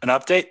 An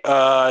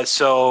update?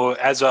 So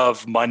as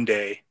of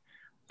Monday,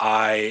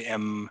 I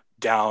am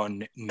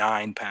down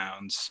 9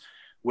 pounds,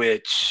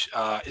 which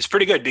is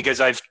pretty good because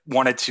I've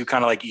wanted to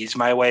kind of like ease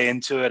my way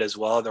into it as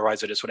well.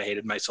 Otherwise, I just would have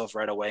hated myself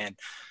right away, and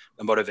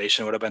the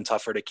motivation would have been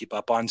tougher to keep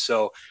up on.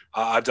 So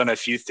I've done a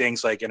few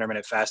things like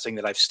intermittent fasting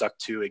that I've stuck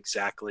to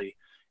exactly.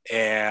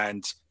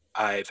 And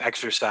I've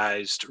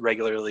exercised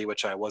regularly,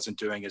 which I wasn't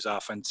doing as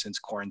often since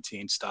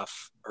quarantine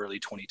stuff early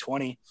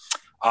 2020.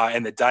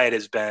 And the diet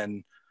has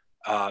been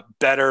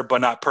better,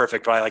 but not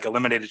perfect. But I like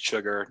eliminated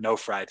sugar, no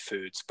fried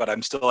foods, but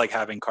I'm still like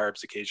having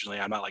carbs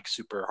occasionally. I'm not like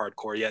super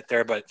hardcore yet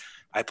there, but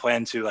I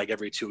plan to like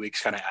every 2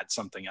 weeks kind of add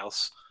something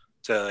else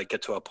to like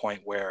get to a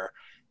point where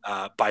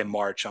by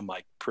March I'm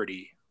like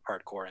pretty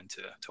hardcore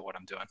into what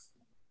I'm doing.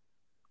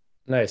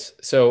 Nice.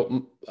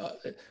 So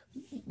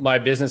my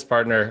business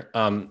partner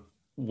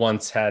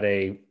once had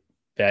a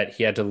bet.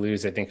 He had to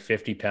lose, I think,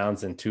 50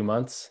 pounds in 2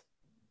 months,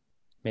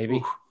 maybe.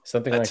 Ooh.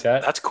 Something like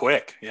that. That's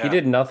quick. Yeah. He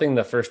did nothing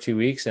the first 2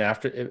 weeks,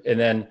 and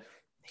then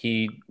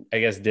he, I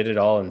guess, did it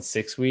all in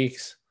 6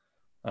 weeks.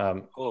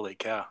 Holy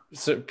cow!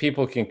 So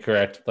people can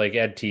correct, like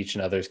Ed Teach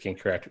and others can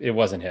correct. It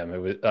wasn't him.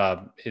 It was.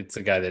 It's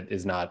a guy that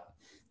is not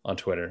on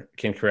Twitter.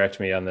 Can correct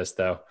me on this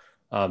though.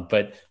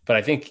 But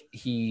I think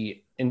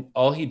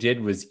all he did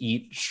was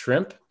eat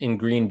shrimp and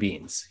green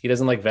beans. He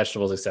doesn't like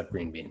vegetables except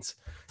green beans.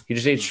 He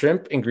just ate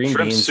shrimp and green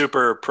beans.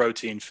 Super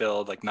protein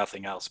filled, like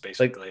nothing else,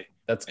 basically. Like,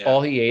 that's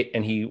all he ate,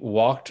 and he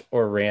walked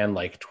or ran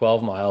like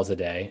 12 miles a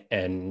day,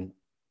 and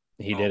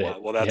he did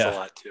it. Well, that's a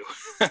lot too.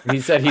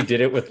 He said he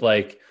did it with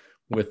like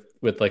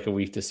a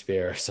week to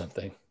spare or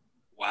something.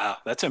 Wow,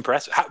 that's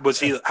impressive.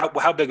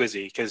 How big was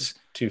he? Because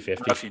 250. I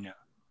don't know if you know,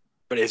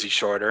 but is he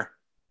shorter?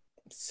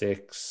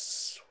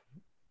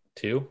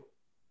 6'2".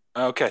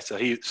 Okay,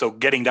 so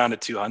getting down to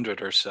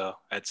 200 or so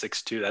at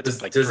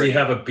 6'2". Does he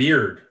have a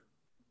beard?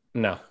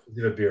 No. Does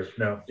he have a beard?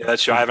 No. Yeah,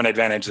 that's true. I have an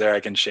advantage there. I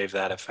can shave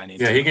that if I need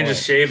to. Yeah, he can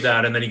just shave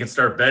that, and then he can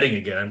start betting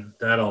again.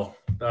 That'll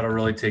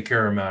really take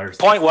care of matters.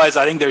 Point was,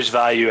 I think there's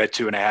value at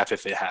 2.5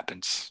 if it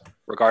happens,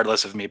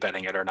 regardless of me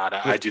betting it or not.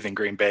 I do think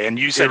Green Bay, and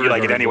you said you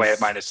like it anyway at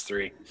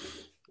 -3.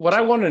 what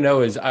I want to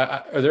know is,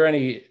 have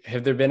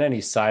there been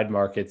any side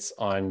markets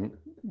on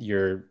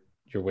your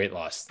weight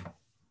loss?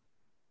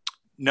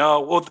 No.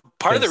 Well,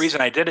 part of the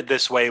reason I did it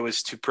this way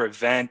was to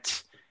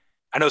prevent,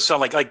 I know some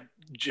like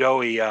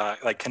Joey,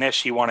 like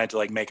Kanish, he wanted to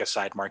like make a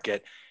side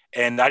market,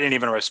 and I didn't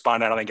even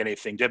respond. I don't think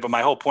anything did, but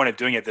my whole point of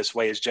doing it this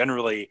way is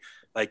generally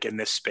like in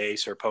this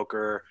space or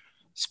poker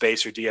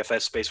space or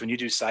DFS space, when you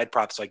do side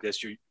props like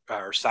this,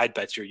 or side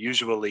bets, you're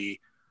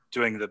usually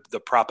doing the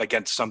prop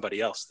against somebody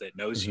else that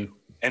knows you.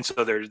 And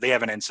so they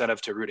have an incentive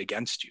to root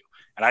against you.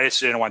 And I just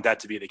didn't want that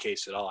to be the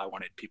case at all. I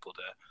wanted people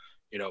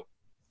to,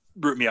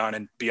 root me on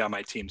and be on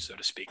my team, so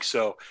to speak.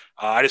 So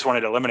I just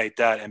wanted to eliminate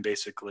that and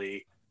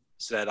basically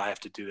said I have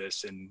to do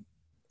this and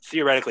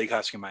theoretically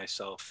costing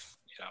myself,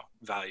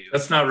 value.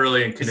 That's not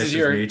really in Kanish's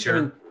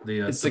nature.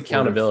 It's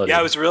accountability. Yeah,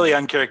 it was a really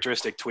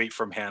uncharacteristic tweet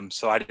from him.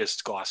 So I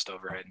just glossed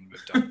over it and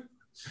moved on.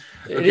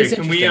 It is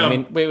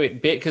interesting.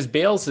 Wait, because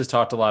Bales has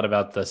talked a lot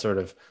about the sort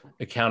of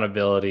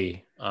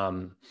accountability.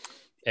 And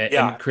that's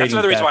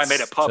another reason why I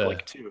made it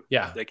public too.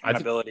 Yeah. The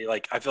accountability.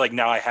 I feel like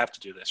now I have to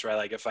do this, right?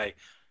 Like if I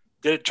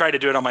try to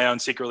do it on my own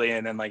secretly,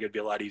 and then like it'd be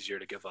a lot easier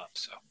to give up.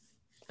 So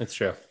that's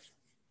true.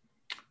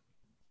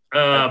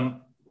 Go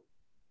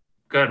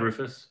ahead,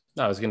 Rufus.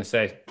 No, I was going to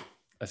say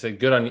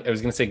good on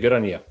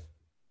you.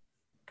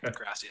 Okay.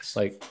 Gracias.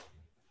 Like,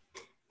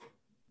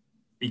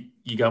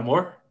 you got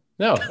more?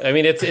 No, I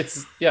mean,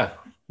 it's yeah.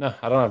 No,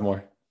 I don't have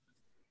more.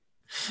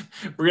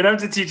 We're going to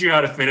have to teach you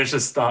how to finish a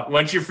thought.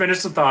 Once you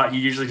finish the thought, you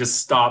usually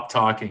just stop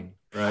talking.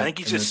 Right? I think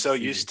he's just so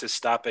used to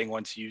stopping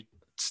once you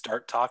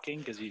start talking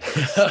because he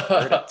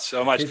heard it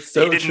so much. It's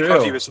so he didn't know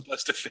if he was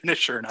supposed to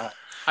finish or not.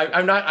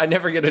 I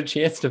never get a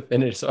chance to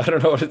finish, so I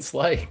don't know what it's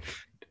like.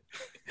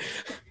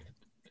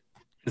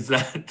 Is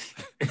that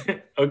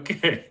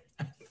okay?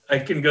 I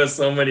can go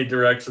so many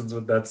directions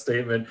with that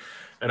statement,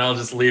 and I'll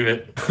just leave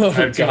it. I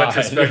have too much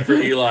respect for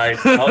Eli.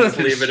 I'll just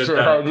leave it at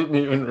that. I didn't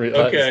even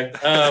realize.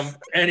 Okay.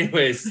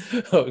 Anyways.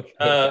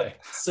 Okay.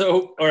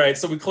 So all right.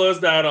 So we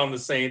closed out on the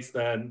Saints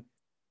then,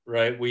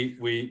 right?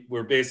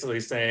 We're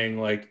basically saying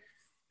like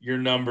your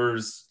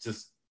numbers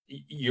just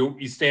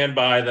you stand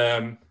by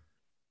them.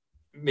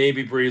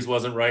 Maybe Breeze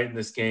wasn't right in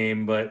this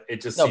game, but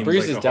it just seems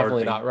Breeze like is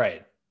definitely not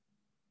right.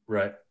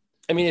 Right.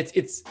 I mean,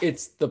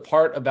 it's the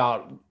part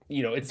about,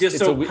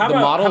 the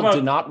model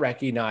did not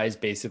recognize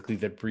basically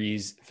that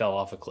Breeze fell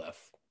off a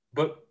cliff.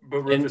 But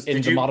Rufus,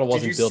 and the model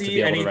wasn't built to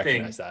be able to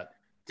recognize that.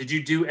 Did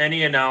you do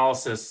any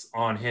analysis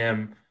on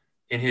him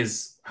in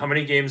how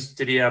many games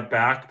did he have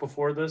back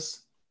before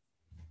this?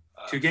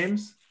 2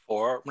 games?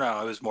 4?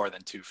 No, it was more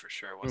than 2 for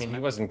sure. He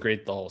wasn't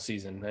great the whole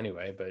season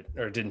anyway,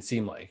 or it didn't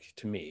seem like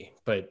to me.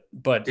 But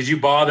did you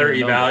bother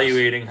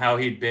evaluating how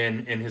he'd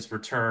been in his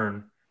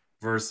return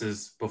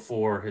versus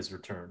before his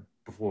return,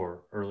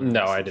 early?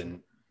 No, I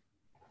didn't.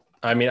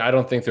 I mean, I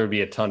don't think there would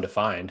be a ton to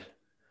find,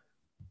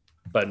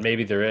 but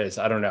maybe there is.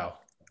 I don't know.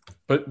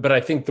 But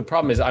I think the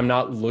problem is I'm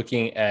not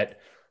looking at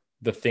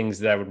the things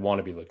that I would want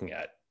to be looking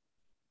at.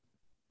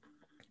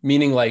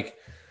 Meaning like,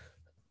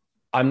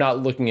 I'm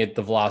not looking at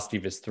the velocity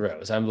of his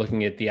throws. I'm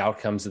looking at the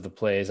outcomes of the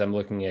plays. I'm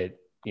looking at,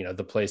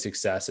 the play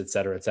success, et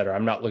cetera, et cetera.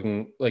 I'm not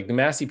looking like the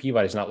Massey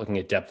Peabody is not looking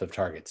at depth of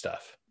target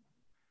stuff.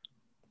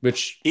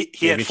 Which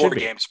he had 4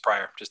 games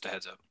prior, just a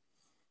heads up.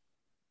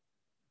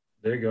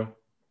 There you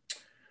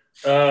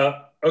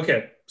go.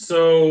 Okay,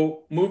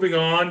 so moving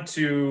on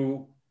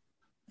to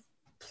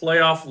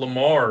playoff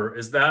Lamar.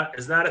 Is that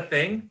a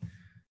thing?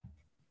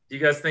 Do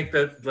you guys think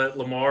that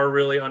Lamar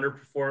really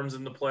underperforms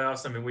in the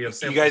playoffs? I mean, we have.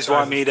 You guys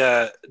want me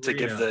to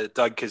give the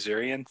Doug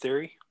Kazarian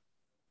theory?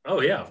 Oh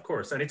yeah, of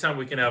course. Anytime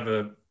we can have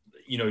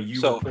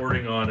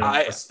reporting on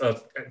a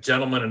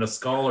gentleman and a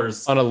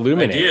scholar's on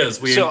Illuminate ideas.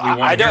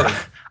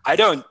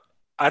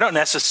 I don't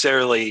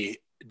necessarily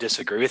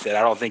disagree with it.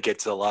 I don't think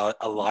it's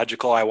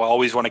illogical. I will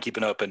always want to keep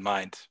an open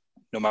mind,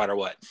 no matter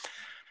what.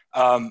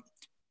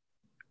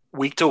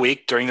 Week to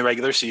week during the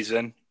regular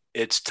season,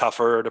 it's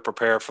tougher to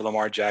prepare for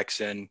Lamar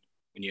Jackson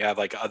when you have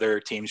like other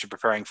teams you're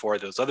preparing for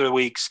those other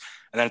weeks.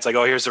 And then it's like,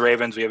 oh, here's the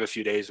Ravens. We have a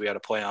few days. We got to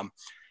play them.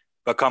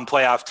 But come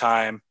playoff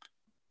time,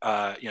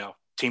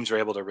 teams are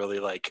able to really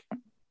like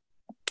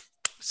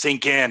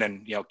sink in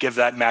and, give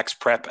that max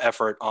prep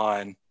effort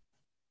on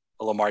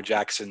a Lamar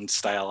Jackson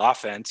style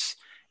offense.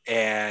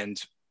 And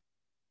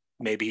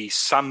maybe he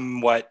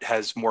somewhat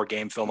has more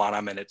game film on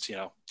him, and it's,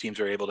 teams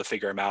are able to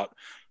figure him out,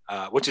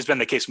 which has been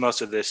the case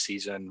most of this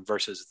season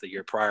versus the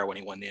year prior when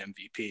he won the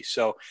MVP.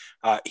 So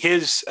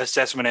his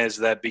assessment is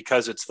that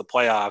because it's the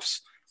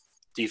playoffs,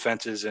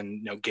 defenses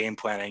and game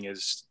planning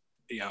is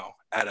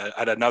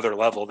at another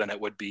level than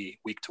it would be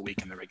week to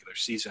week in the regular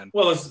season.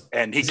 Well,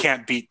 and he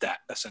can't beat that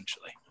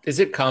essentially. Is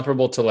it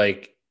comparable to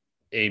like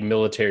a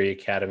military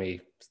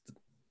academy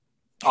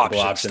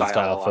option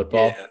style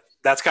football? Yeah.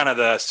 That's kind of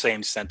the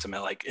same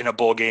sentiment. Like in a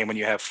bowl game when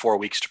you have 4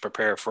 weeks to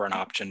prepare for an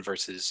option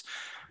versus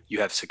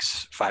you have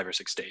 5 or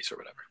 6 days or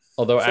whatever.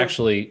 Although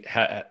actually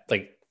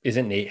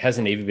hasn't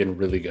Navy been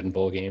really good in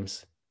bowl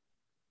games?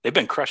 They've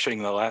been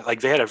crushing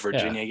they had a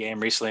Virginia game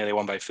recently. They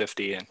won by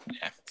 50 and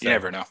you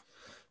never know.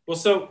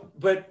 Well,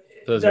 but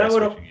Those are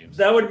exhibition games.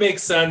 That would make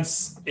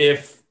sense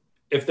if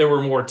there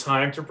were more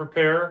time to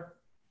prepare,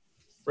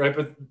 right?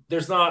 But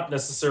there's not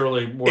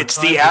necessarily more. It's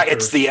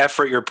the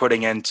effort you're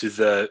putting into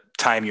the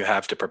time you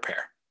have to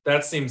prepare.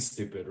 That seems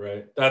stupid,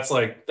 right? That's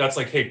like,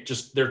 hey,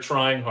 just they're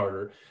trying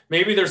harder.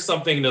 Maybe there's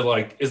something to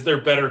like, is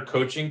there better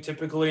coaching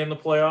typically in the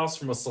playoffs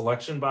from a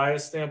selection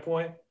bias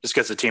standpoint? Just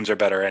because the teams are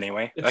better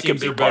anyway. The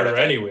teams are better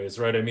anyways,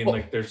 right? I mean,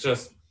 like there's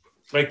just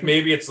like,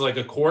 maybe it's like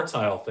a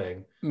quartile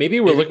thing. Maybe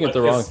we're looking at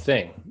the wrong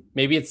thing.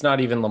 Maybe it's not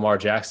even Lamar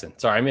Jackson.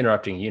 Sorry, I'm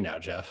interrupting you now,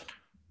 Jeff.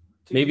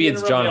 Dude, maybe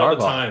it's John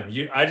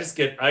Harbaugh. I just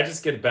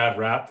get a bad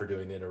rap for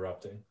doing the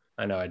interrupting.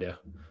 I know I do.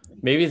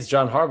 Maybe it's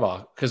John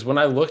Harbaugh. Because when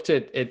I looked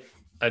at it,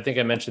 I think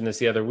I mentioned this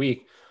the other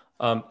week,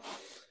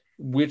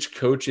 which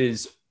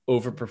coaches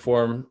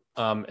overperform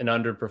and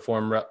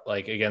underperform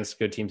like against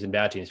good teams and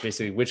bad teams.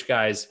 Basically, which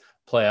guys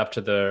play up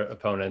to their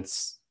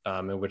opponents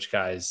and which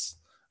guys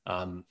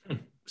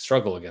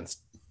struggle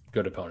against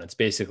good opponents.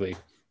 Basically,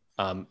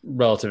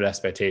 relative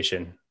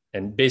expectation.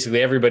 And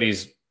basically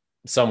everybody's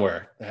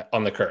somewhere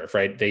on the curve,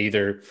 right? They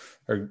either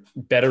are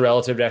better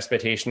relative to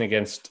expectation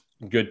against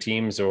good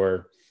teams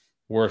or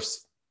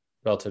worse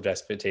relative to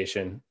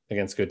expectation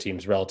against good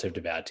teams relative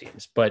to bad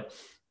teams. But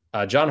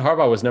John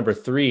Harbaugh was number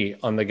 3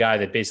 on the guy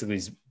that basically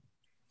is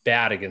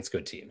bad against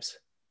good teams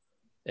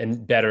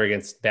and better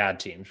against bad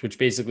teams, which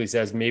basically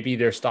says maybe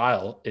their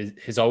style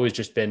has always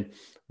just been,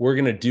 we're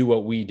going to do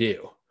what we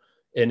do.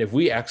 And if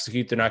we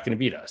execute, they're not going to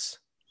beat us.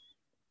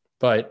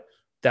 But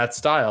that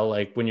style,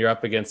 like when you're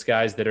up against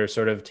guys that are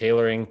sort of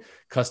tailoring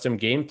custom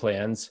game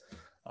plans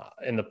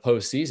in the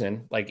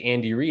postseason, like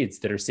Andy Reid's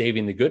that are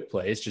saving the good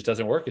plays, just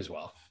doesn't work as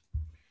well.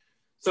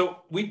 So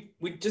we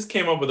just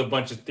came up with a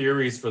bunch of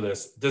theories for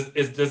this. Does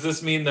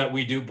this mean that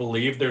we do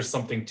believe there's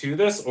something to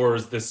this, or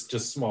is this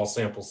just small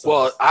sample size?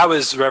 Well, I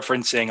was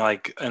referencing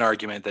like an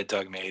argument that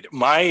Doug made.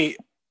 My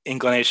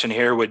inclination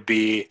here would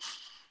be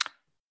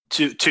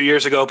 2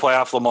 years ago,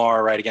 playoff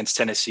Lamar, right, against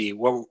Tennessee.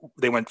 Well,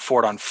 they went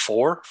 4th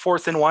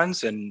and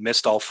 1s and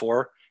missed all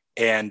 4.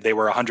 And they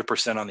were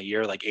 100% on the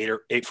year, like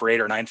 8 for 8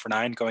 or 9 for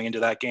 9 going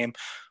into that game.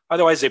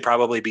 Otherwise, they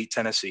probably beat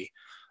Tennessee.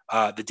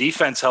 The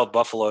defense held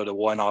Buffalo to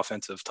 1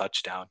 offensive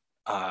touchdown.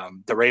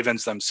 The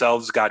Ravens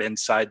themselves got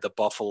inside the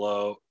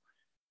Buffalo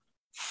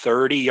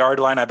 30-yard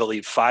line, I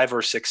believe, 5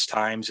 or 6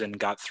 times and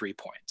got 3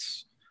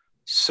 points.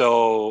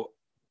 So,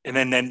 and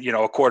then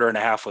a quarter and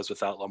a half was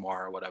without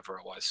Lamar or whatever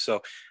it was.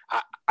 So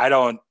I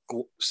don't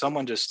 –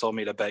 someone just told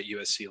me to bet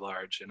USC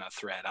large in a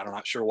thread. I'm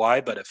not sure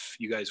why, but if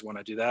you guys want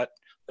to do that,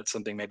 that's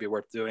something maybe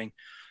worth doing.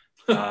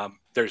 I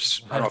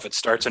don't know if it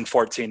starts in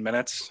 14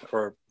 minutes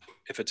or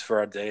if it's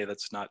for a day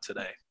that's not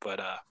today,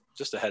 but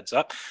just a heads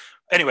up.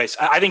 Anyways,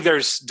 I think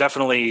there's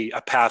definitely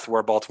a path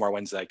where Baltimore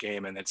wins that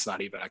game, and it's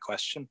not even a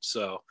question.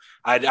 So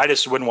I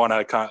just wouldn't want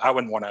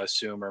to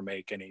assume or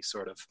make any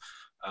sort of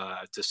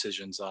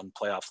decisions on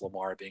playoff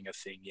Lamar being a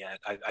thing yet.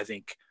 I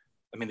think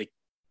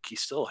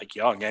he's still like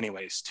young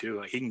anyways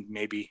too. Like, he can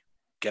maybe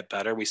get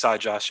better. We saw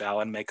Josh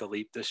Allen make a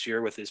leap this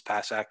year with his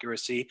pass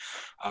accuracy.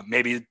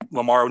 Maybe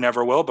Lamar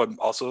never will, but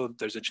also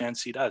there's a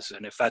chance he does.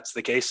 And if that's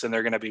the case, then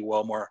they're going to be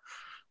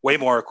way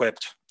more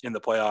equipped in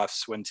the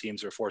playoffs when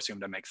teams are forcing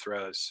him to make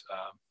throws.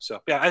 So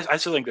yeah, I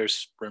still think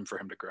there's room for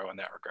him to grow in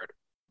that regard.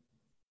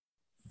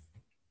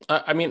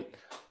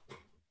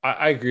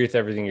 I agree with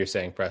everything you're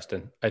saying,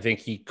 Preston. I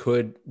think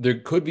there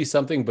could be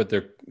something, but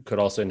there could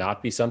also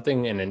not be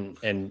something.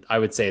 And I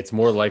would say it's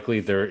more likely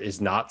there is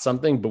not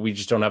something, but we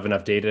just don't have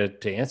enough data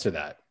to answer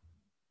that.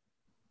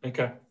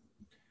 Okay.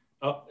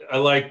 I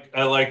like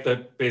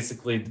that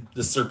basically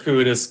the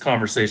circuitous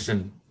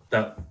conversation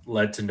that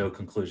led to no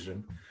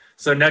conclusion.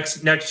 So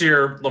next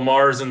year,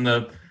 Lamar's in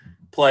the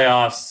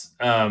playoffs.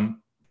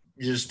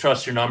 You just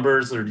trust your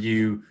numbers, or do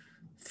you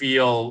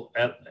feel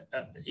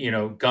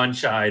gun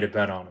shy to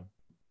bet on him?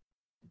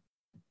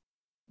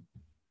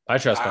 I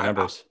trust my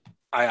numbers.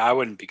 I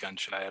wouldn't be gun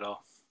shy at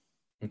all.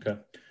 Okay.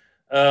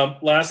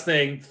 Last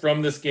thing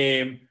from this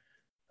game,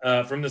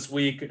 from this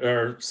week,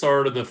 or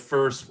sort of the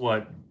first,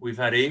 we've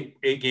had eight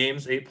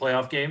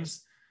playoff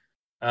games.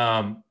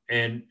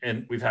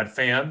 And we've had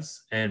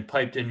fans and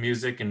piped in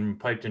music and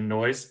piped in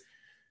noise.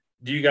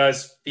 Do you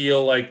guys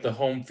feel like the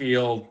home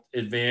field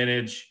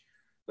advantage,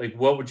 like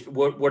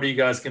what are you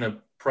guys going to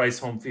price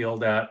home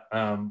field at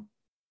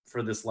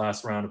for this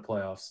last round of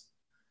playoffs?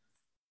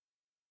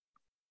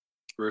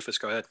 Rufus,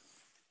 go ahead.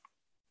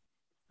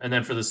 And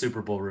then for the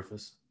Super Bowl,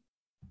 Rufus.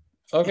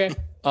 Okay.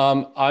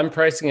 I'm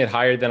pricing it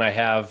higher than I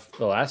have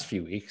the last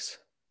few weeks.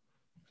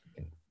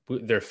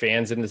 There are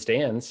fans in the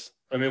stands.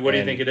 I mean, what do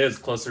you think it is?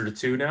 Closer to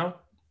 2 now?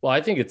 Well,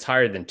 I think it's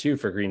higher than 2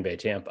 for Green Bay,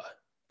 Tampa,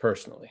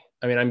 personally.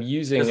 I mean, I'm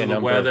using a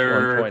number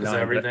weather, of 1.9.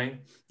 Everything.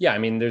 Yeah, I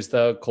mean, there's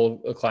the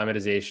cold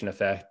acclimatization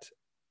effect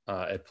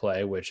at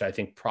play, which I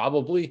think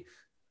probably,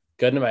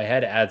 gun to my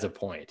head, adds a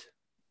point.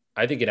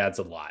 I think it adds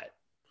a lot.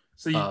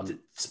 So,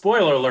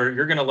 spoiler alert,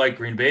 you're going to like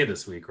Green Bay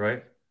this week,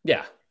 right?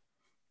 Yeah,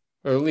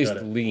 or at least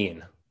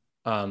lean.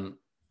 I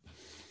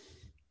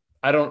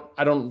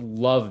don't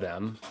love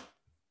them.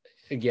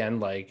 Again,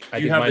 like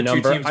I think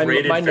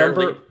my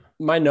number.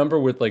 my number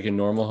with like a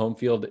normal home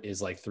field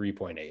is like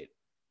 3.8.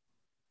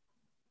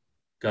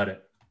 Got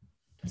it.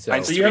 So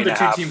you have the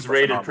two teams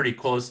rated pretty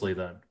closely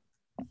then.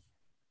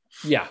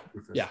 Yeah,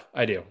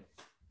 I do.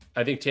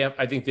 I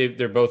think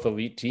they're both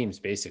elite teams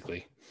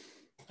basically.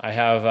 I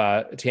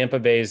have Tampa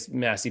Bay's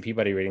Massey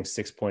Peabody rating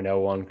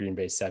 6.01, Green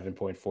Bay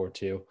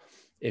 7.42.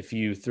 If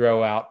you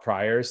throw out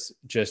priors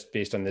just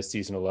based on this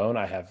season alone,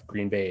 I have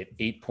Green Bay at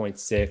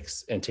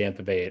 8.6 and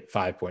Tampa Bay at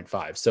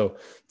 5.5. So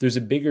there's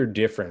a bigger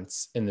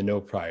difference in the no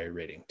prior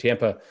rating.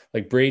 Tampa,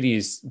 like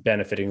Brady's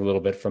benefiting a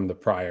little bit from the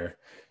prior,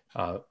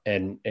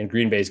 and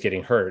Green Bay's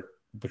getting hurt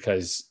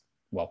because,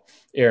 well,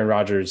 Aaron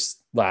Rodgers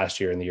last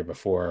year and the year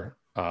before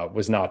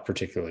was not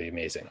particularly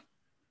amazing.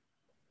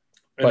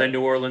 And then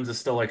New Orleans is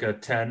still like a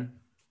 10.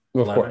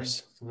 Of 11,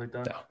 course. something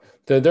like that.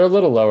 No. They're a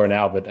little lower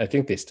now, but I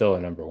think they still are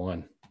number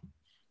one.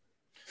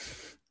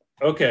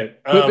 Okay.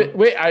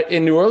 Wait,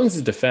 in New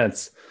Orleans'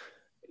 defense,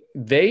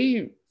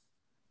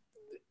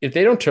 if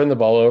they don't turn the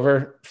ball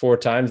over 4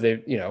 times,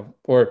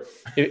 or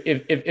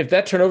if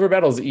that turnover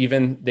battle is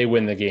even, they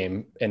win the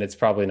game, and it's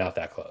probably not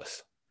that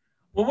close.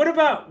 Well, what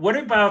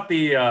about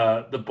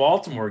the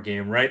Baltimore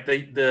game, right?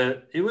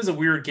 It was a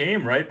weird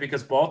game, right?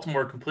 Because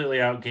Baltimore completely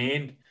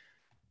outgained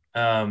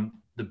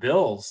the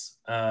Bills,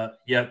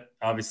 yet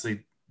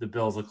obviously the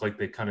Bills look like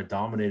they kind of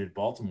dominated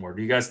Baltimore.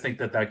 Do you guys think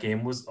that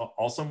game was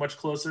also much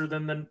closer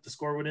than the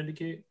score would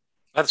indicate?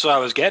 That's what I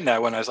was getting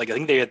at when I was like, I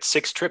think they had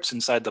 6 trips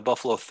inside the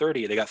Buffalo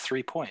 30. They got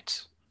 3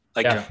 points.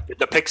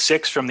 The pick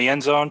 6 from the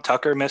end zone,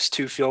 Tucker missed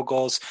 2 field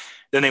goals.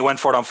 Then they went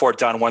for it on 4th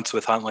down once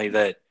with Huntley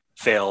that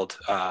failed.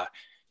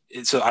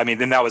 So, I mean,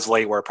 then that was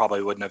late where it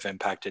probably wouldn't have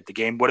impacted the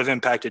game. Would have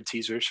impacted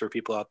teasers for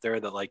people out there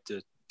that like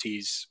to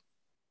tease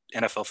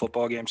NFL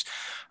football games.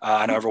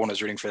 I know everyone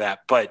was rooting for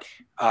that. But,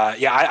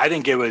 I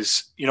think it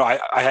was,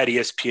 I had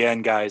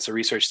ESPN guys, the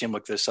research team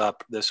looked this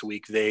up this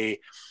week. The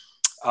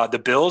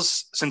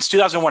Bills, since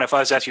 2001, if I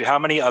was to ask you, how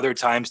many other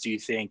times do you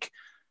think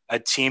a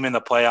team in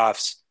the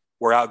playoffs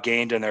were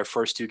outgained in their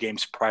first 2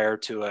 games prior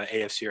to an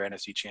AFC or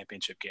NFC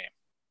championship game?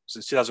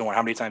 Since 2001,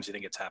 how many times do you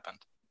think it's happened?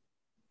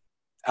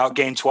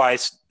 Outgained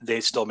twice,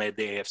 they still made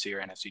the AFC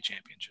or NFC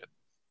championship.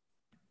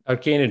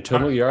 Outgained in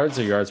total yards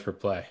or yards per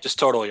play? Just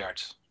total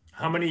yards.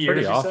 How many years?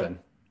 Pretty often.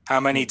 How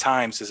many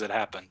times has it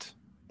happened?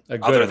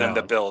 Other than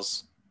the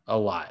Bills? A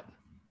lot.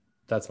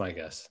 That's my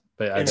guess.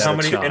 But and how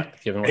many?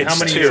 Given what how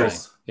many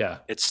years? Yeah,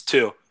 it's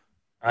 2.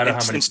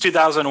 Since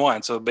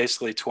 2001, so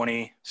basically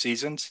 20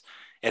 seasons.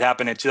 It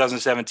happened in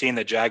 2017.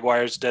 The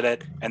Jaguars did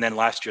it, and then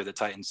last year the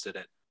Titans did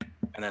it,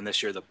 and then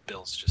this year the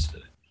Bills just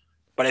did it.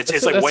 But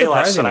it's like way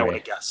less than I would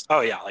have guessed.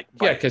 Oh yeah,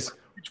 because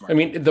I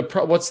mean,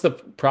 what's the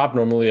prop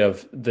normally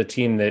of the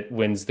team that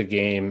wins the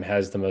game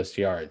has the most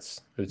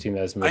yards? The team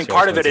that has the most. I think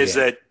part of it is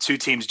that 2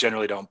 teams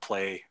generally don't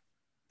play.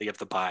 They have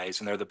the buys,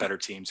 and they're the better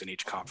teams in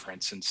each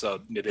conference, and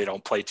so they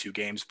don't play 2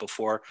 games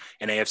before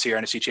an AFC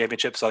or NFC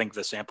championship. So I think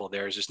the sample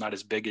there is just not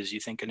as big as you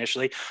think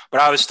initially.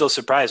 But I was still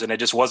surprised, and it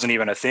just wasn't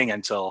even a thing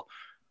until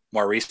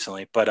more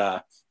recently.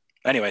 But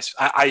anyways,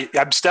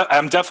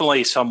 I'm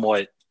definitely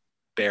somewhat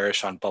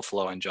bearish on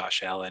Buffalo and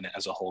Josh Allen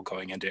as a whole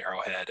going into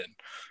Arrowhead, and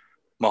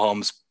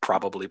Mahomes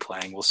probably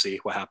playing. We'll see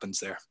what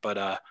happens there. But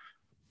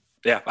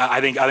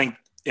I think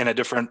in a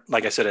different,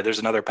 like I said, there's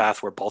another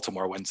path where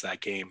Baltimore wins that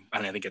game,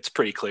 and I think it's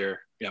pretty clear.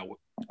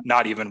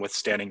 Not even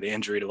withstanding the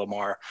injury to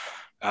Lamar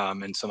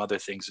and some other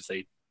things, if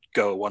they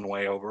go one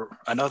way over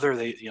another,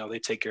 they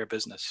take care of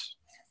business.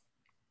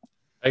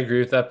 I agree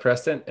with that,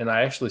 Preston, and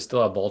I actually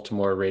still have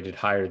Baltimore rated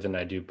higher than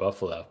I do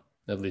Buffalo,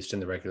 at least in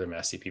the regular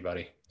Massey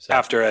Peabody. So,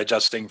 after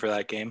adjusting for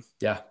that game?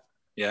 Yeah,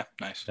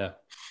 nice. Yeah.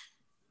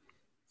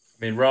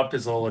 I mean, Rob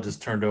Pizzola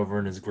just turned over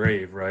in his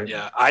grave, right?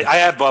 Yeah, I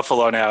have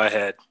Buffalo now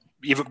ahead.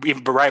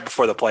 Even right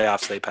before the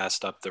playoffs, they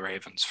passed up the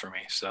Ravens for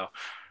me. So,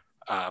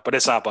 but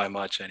it's not by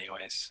much,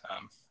 anyways.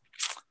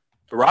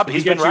 But Rob,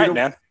 he's been right,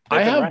 man.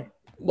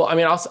 Well, I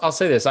mean, I'll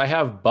say this: I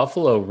have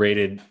Buffalo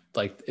rated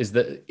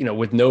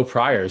with no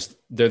priors,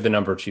 they're the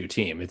number 2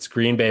 team. It's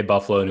Green Bay,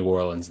 Buffalo, New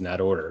Orleans in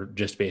that order,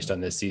 just based on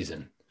this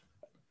season.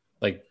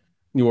 Like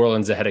New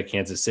Orleans ahead of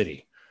Kansas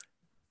City.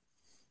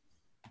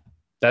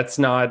 That's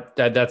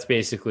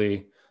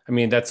basically, I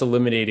mean, that's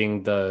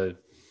eliminating the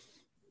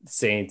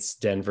Saints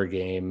Denver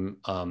game.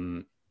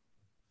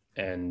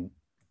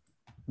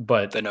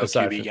 But the no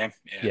QB game.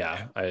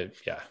 Yeah.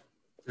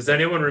 Does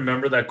anyone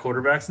remember that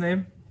quarterback's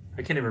name?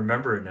 I can't even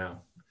remember it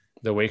now.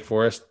 The Wake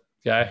Forest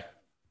guy.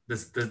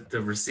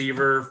 The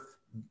receiver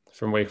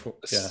from Wake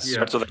Forest. Yeah.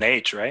 Starts with an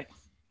H, right?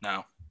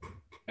 No,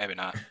 maybe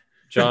not.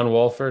 John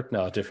Wolford?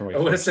 No, different Wake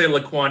I want to say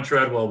Laquan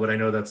Treadwell, but I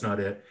know that's not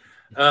it.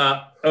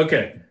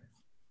 Okay.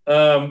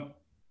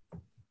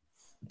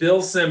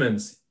 Bill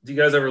Simmons. Do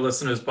you guys ever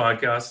listen to his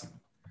podcast?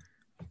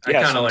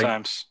 Yeah,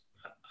 sometimes.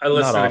 I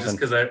listen to it just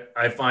because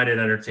I find it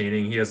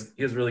entertaining. He has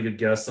really good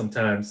guests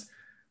sometimes.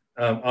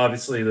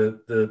 Obviously,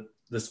 the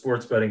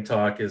sports betting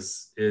talk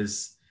is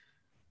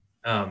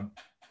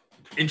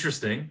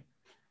interesting.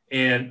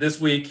 And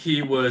this week he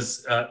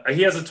has a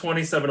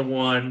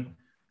 27-1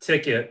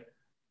 ticket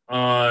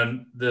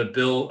on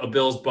a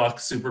Bills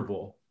Bucks Super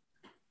Bowl.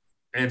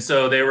 And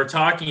so they were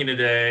talking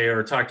today,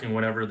 or talking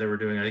whatever they were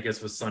doing, I guess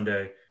it was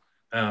Sunday,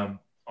 on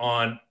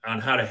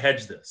how to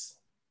hedge this.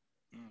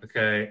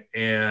 Okay.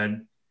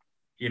 And,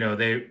 you know,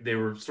 they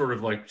were sort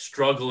of like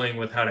struggling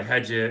with how to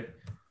hedge it.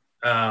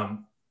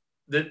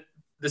 The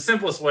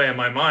simplest way in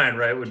my mind,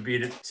 right, would be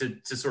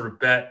to sort of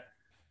bet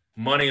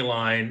money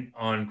line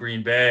on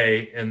Green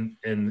Bay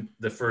in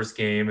the first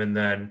game. And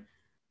then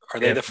are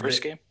they the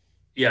first game?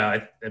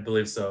 Yeah, I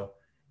believe so.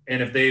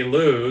 And if they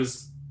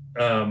lose,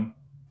 then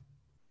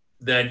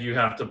you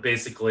have to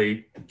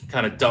basically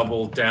kind of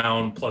double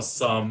down plus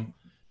some,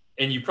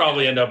 and you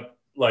probably end up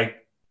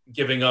like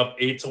giving up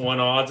 8-1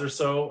 odds or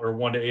so, or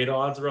 1-8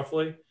 odds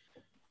roughly,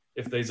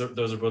 if those are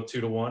both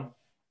 2-1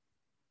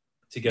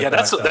 to get. Yeah,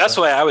 that's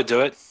the way I would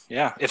do it.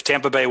 Yeah, if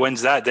Tampa Bay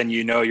wins that, then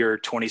you know you're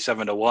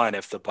 27-1.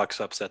 If the Bucs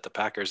upset the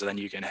Packers, then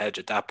you can hedge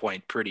at that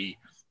point pretty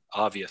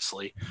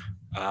obviously.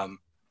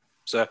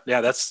 So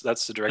yeah, that's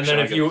the direction.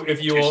 And then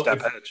if you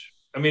hedge.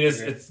 I mean,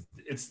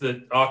 it's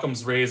the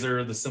Occam's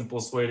razor. The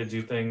simplest way to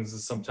do things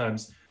is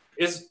sometimes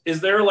is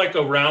there like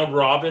a round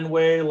robin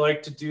way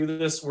like to do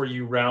this, where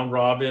you round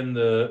robin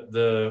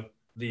the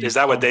is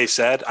that what they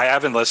said? I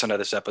haven't listened to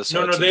this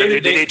episode. No, so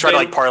they try to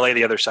like parlay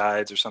the other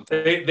sides or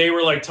something. They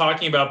were like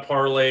talking about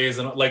parlays,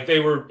 and like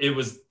it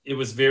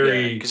was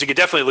very, because you could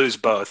definitely lose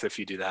both if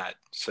you do that.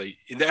 So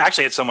they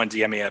actually had someone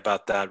DM me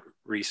about that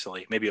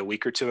recently, maybe a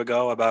week or two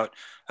ago, about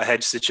a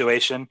hedge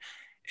situation.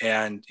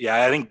 And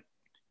yeah, I think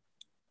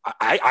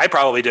I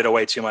probably did it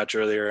way too much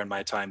earlier in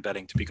my time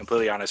betting, to be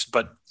completely honest.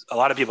 But a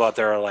lot of people out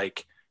there are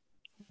like,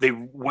 they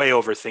way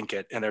overthink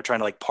it, and they're trying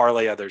to like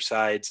parlay other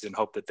sides and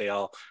hope that they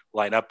all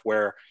line up,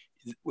 where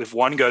if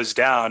one goes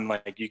down,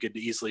 like you could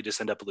easily just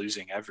end up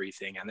losing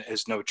everything. And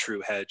there's no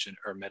true hedge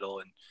or middle.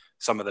 And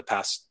some of the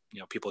past,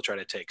 people try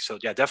to take. So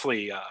yeah,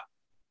 definitely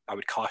I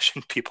would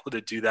caution people to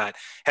do that.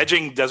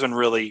 Hedging doesn't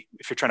really,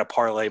 if you're trying to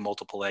parlay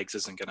multiple legs,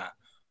 isn't going to,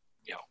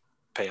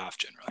 pay off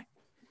generally.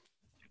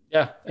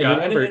 Yeah. And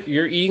remember,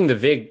 you're eating the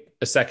VIG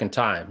a second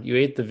time. You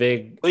ate the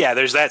VIG. Well, yeah,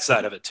 there's that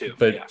side of it too.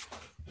 But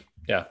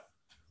yeah.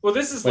 Well,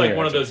 this is like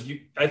one of those,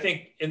 I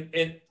think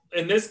in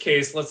this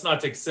case, let's not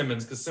take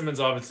Simmons, because Simmons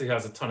obviously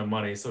has a ton of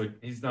money. So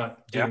he's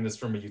not doing this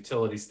from a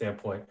utility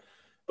standpoint.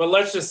 But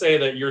let's just say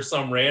that you're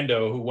some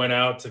rando who went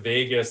out to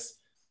Vegas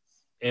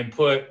and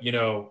put,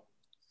 $100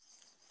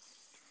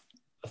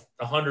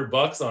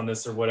 on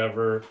this or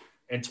whatever.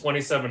 And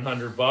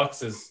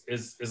 $2,700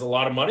 is a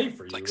lot of money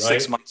for you, like right?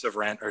 6 months of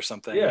rent or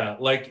something. Yeah,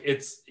 like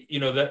it's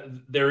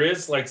that there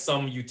is like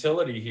some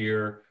utility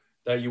here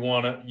that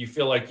you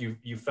feel like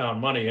you found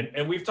money,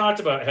 and we've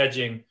talked about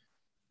hedging,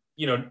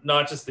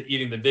 not just the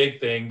eating the VIG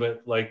thing,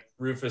 but like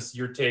Rufus,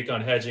 your take on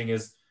hedging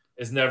is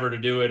never to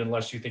do it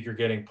unless you think you're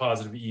getting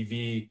positive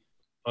EV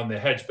on the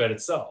hedge bet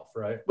itself,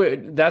 right?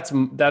 But that's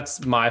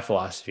my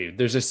philosophy.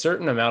 There's a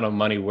certain amount of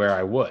money where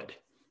I would.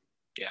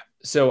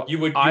 So you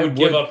would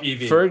give up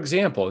EV. For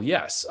example,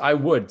 yes, I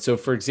would. So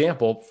for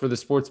example, for the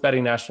sports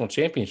betting national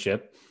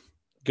championship,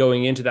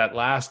 going into that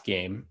last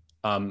game,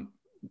 how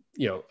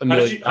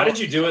did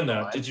you do in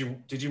that? Did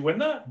you win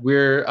that?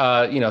 We're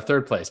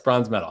third place,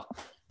 bronze medal.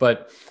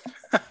 But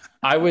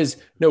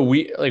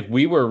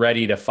we were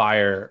ready to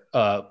fire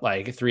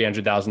like a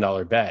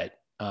 $300,000 bet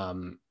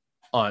on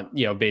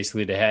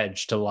basically to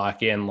hedge, to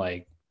lock in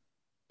like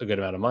a good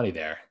amount of money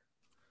there.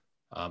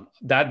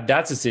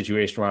 That's a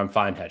situation where I'm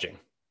fine hedging.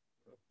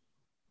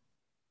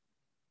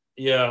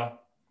 Yeah.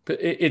 But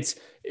it's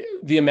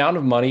the amount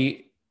of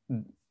money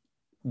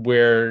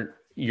where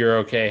you're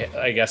okay,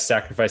 I guess,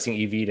 sacrificing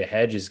EV to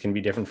hedge is going to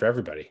be different for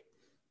everybody.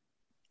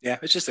 Yeah,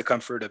 it's just a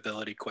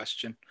comfortability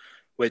question,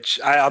 which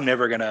I'm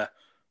never going to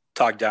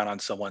talk down on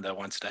someone that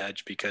wants to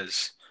hedge,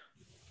 because,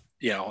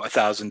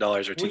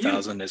 $1,000 or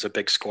 $2,000 is a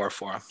big score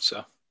for them.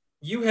 So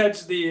you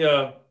hedge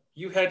the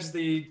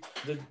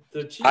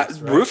Chiefs,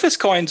 right? Rufus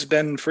coin's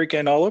been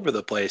freaking all over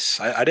the place.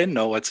 I didn't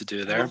know what to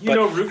do there.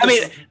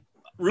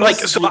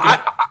 Rufus,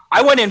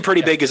 I went in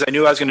pretty big because I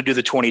knew I was going to do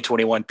the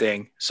 2021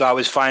 thing. So I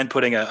was fine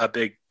putting a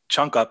big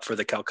chunk up for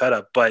the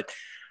Calcutta, but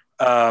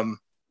and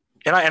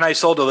I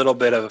sold a little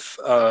bit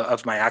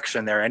of my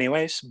action there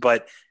anyways,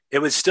 but it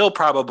was still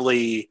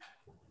probably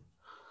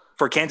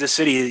for Kansas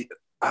City,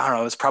 I don't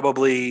know, it's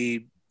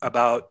probably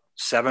about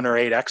 7 or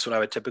 8x what I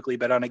would typically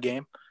bet on a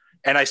game.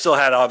 And I still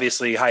had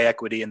obviously high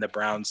equity in the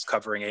Browns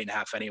covering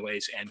 8.5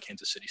 anyways, and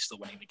Kansas City still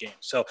winning the game.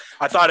 So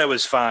I thought it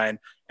was fine,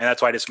 and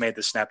that's why I just made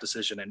the snap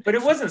decision. But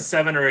it wasn't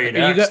 7 or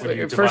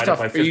 8x. First off,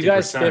 are you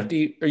guys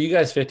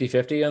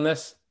 50-50 on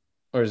this,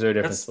 or is there a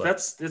different split?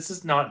 This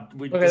is not.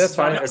 That's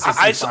fine.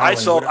 I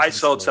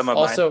sold some of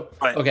mine. Also,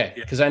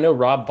 because I know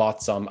Rob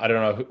bought some. I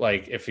don't know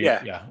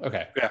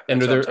okay. Yeah.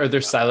 And are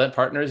there silent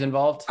partners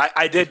involved?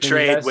 I did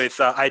trade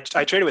with. I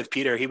traded with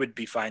Peter. He would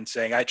be fine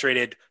saying I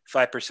traded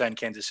 5%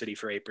 Kansas City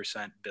for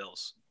 8%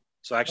 Bills.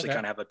 So I actually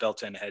kind of have a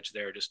built-in hedge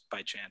there just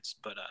by chance.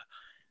 But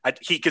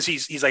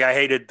he's like, I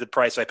hated the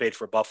price I paid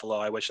for Buffalo.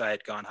 I wish I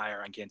had gone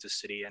higher on Kansas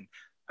City. And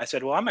I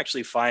said, well, I'm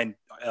actually fine,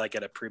 like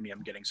at a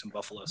premium, getting some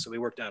Buffalo. So we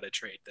worked out a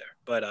trade there.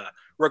 But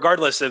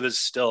regardless, it was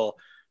still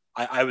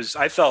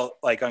I felt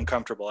like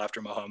uncomfortable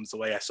after Mahomes, the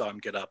way I saw him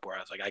get up, where I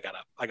was like,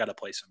 I gotta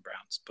play some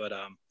Browns. But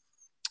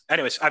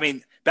anyways, I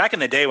mean, back in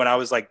the day when I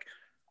was like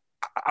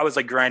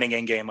grinding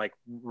in game like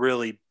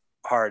really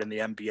hard in the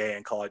NBA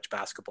and college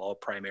basketball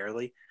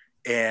primarily,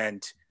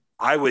 and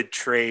I would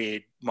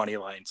trade money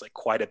lines like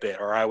quite a bit,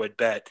 or I would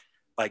bet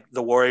like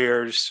the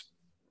Warriors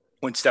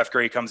when Steph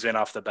Curry comes in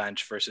off the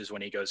bench versus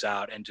when he goes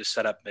out, and just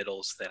set up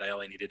middles that I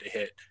only needed to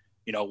hit,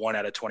 1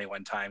 out of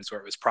 21 times where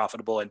it was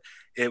profitable. And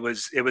it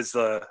was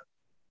the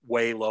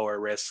way lower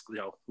risk,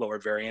 lower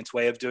variance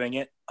way of doing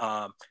it.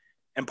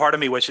 And part of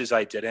me wishes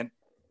I didn't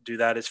do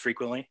that as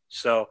frequently.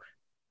 So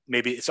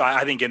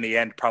I think in the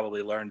end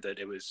probably learned that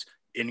it was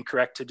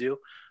incorrect to do.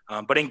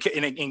 But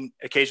in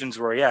occasions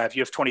where, if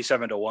you have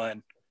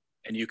 27-1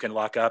 and you can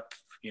lock up,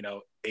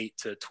 8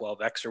 to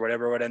 12x or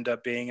whatever would end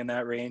up being in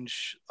that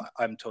range,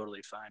 I'm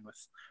totally fine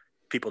with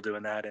people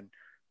doing that. And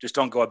just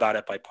don't go about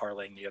it by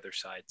parlaying the other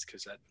sides,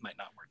 because that might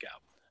not work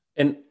out.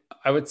 And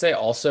I would say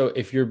also,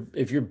 if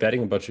you're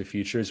betting a bunch of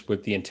futures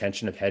with the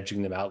intention of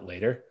hedging them out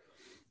later,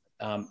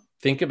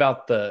 think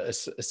about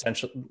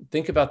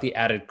the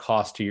added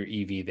cost to your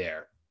EV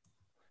there.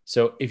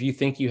 So if you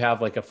think you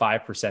have like a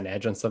 5%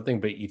 edge on something,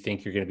 but you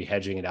think you're going to be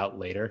hedging it out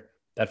later,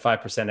 that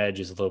 5% edge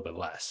is a little bit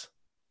less.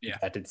 Yeah.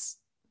 That it's,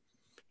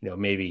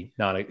 maybe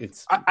not.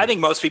 I think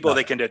most people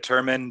that can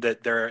determine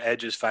that their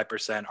edge is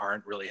 5%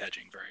 aren't really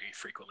hedging very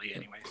frequently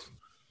anyways.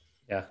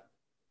 Yeah.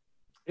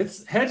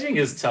 Hedging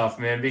is tough,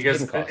 man,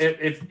 because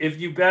if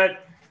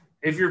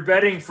you're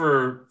betting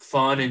for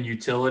fun and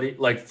utility,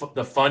 like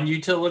the fun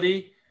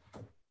utility,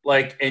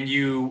 like, and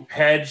you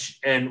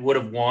hedge and would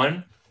have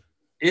won,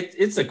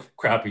 it's a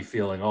crappy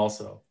feeling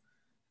also.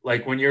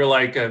 Like when you're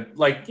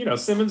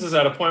Simmons is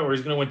at a point where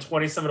he's going to win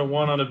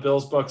 27-1 on a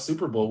Bills-Bucks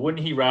Super Bowl.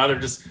 Wouldn't he rather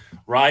just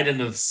ride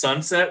into the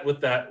sunset with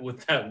that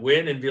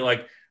win and be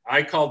like,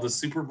 I called the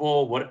Super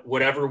Bowl,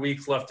 whatever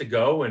weeks left to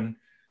go, and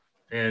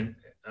I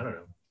don't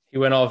know. He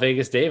went all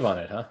Vegas Dave on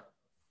it, huh?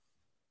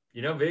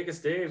 Vegas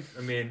Dave.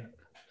 I mean,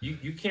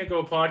 you can't go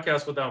a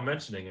podcast without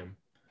mentioning him.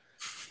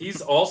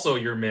 He's also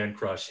your man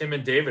crush. Him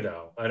and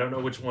Davidow. I don't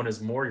know which one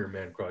is more your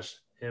man crush,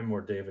 him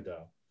or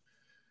Davidow.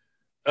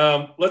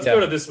 Let's go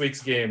to this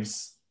week's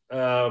games.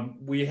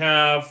 We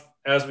have,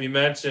 as we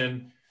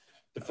mentioned,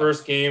 the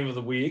first game of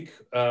the week,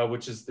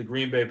 which is the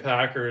Green Bay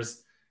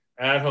Packers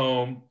at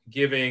home,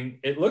 giving,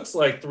 it looks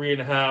like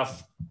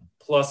 3.5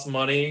 plus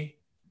money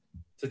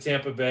to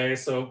Tampa Bay.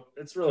 So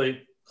it's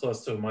really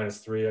close to a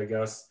 -3, I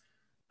guess.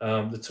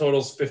 The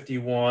total's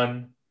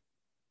 51.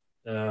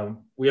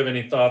 We have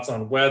any thoughts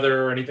on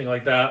weather or anything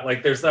like that?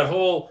 Like there's that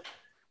whole,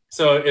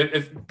 so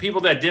if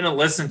people that didn't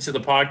listen to the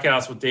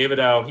podcast with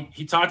Davidow,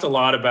 he talked a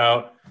lot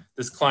about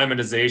this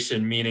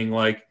climatization, meaning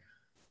like,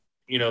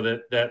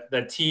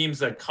 that teams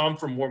that come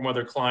from warm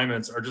weather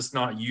climates are just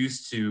not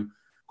used to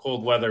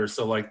cold weather.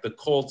 So like the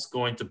Colts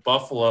going to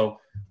Buffalo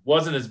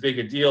wasn't as big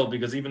a deal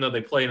because even though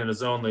they played in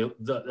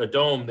a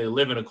dome, they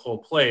live in a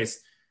cold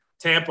place.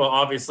 Tampa,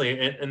 obviously,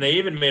 and they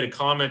even made a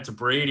comment to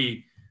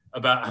Brady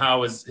about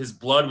how his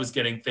blood was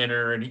getting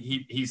thinner. And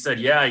he said,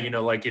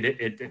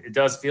 it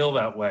does feel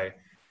that way.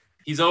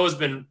 He's always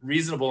been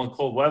reasonable in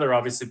cold weather,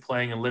 obviously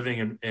playing and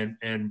living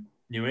in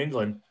New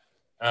England.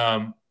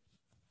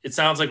 It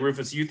sounds like,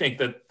 Rufus, you think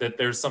that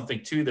there's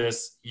something to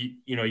this.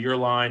 Your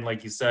line,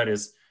 like you said,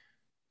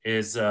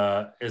 is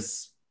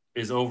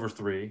over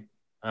 3.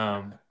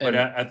 But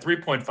at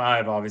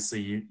 3.5,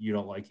 obviously you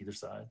don't like either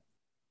side.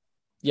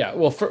 Yeah.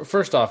 Well,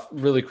 first off,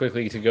 really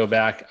quickly to go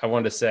back, I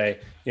wanted to say,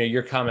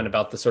 your comment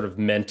about the sort of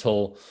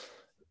mental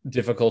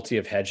difficulty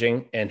of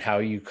hedging and how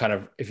you kind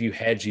of, if you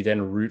hedge, you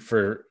then root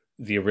for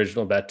the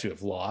original bet to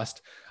have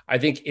lost. I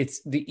think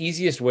it's the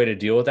easiest way to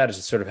deal with that is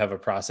to sort of have a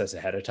process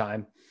ahead of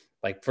time.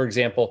 Like, for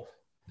example,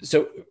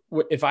 so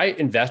if I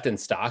invest in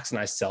stocks and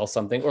I sell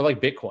something, or like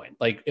Bitcoin,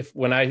 like if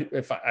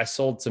I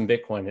sold some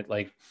Bitcoin at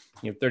like,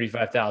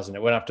 35,000,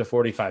 it went up to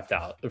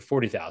 45,000 or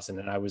 40,000.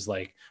 And I was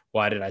like,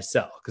 why did I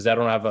sell? Because I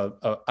don't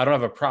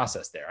have a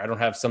process there. I don't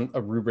have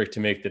a rubric to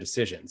make the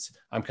decisions.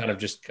 I'm kind of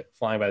just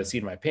flying by the seat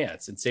of my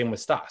pants. And same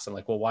with stocks. I'm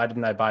like, well, why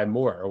didn't I buy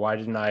more? Or why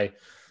did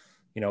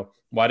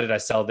I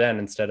sell then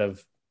instead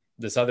of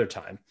this other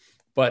time?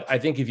 But I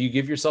think if you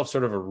give yourself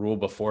sort of a rule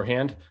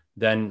beforehand,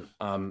 then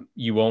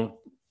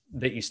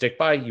that you stick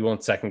by, you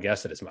won't second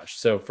guess it as much.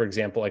 So for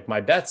example, like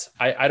my bets,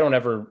 I don't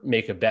ever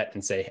make a bet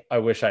and say, I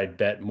wish I'd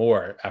bet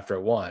more after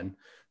it won,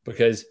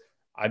 because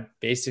I'm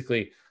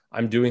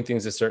doing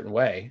things a certain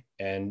way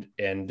and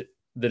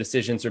the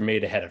decisions are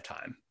made ahead of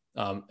time.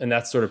 And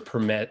that sort of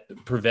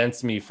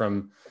prevents me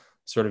from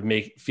sort of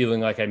feeling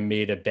like I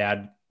made a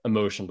bad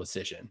emotional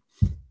decision.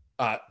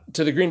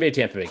 To the Green Bay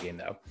Tampa Bay game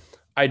though,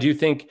 I do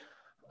think,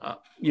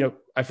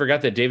 I forgot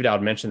that Davidow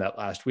mentioned that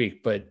last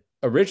week, but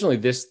originally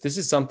this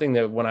is something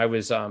that when I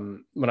was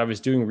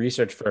doing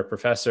research for a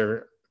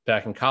professor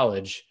back in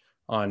college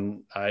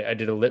I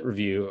did a lit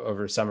review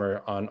over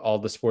summer on all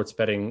the sports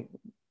betting,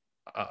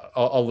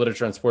 all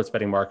literature on sports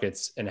betting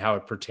markets and how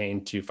it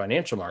pertained to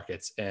financial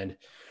markets. And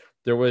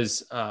there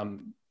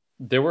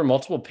were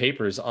multiple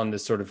papers on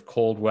this sort of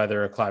cold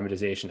weather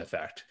acclimatization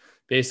effect,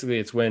 basically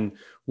it's when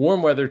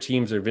warm weather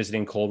teams are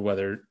visiting cold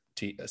weather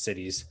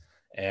cities,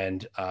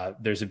 and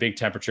there's a big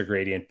temperature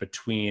gradient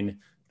between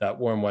that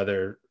warm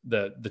weather,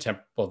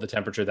 the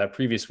temperature that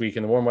previous week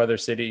in the warm weather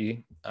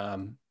city,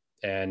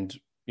 and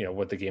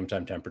what the game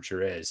time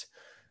temperature is.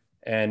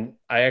 And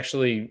I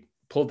actually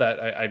pulled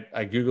that.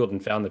 I Googled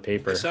and found the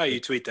paper. I saw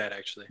you tweet that,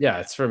 actually. Yeah,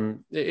 it's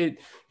from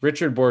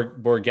Richard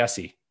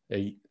Borghese,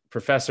 a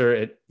professor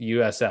at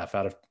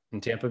USF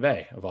in Tampa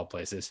Bay, of all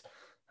places,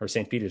 or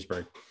St.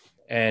 Petersburg.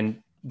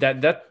 And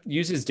that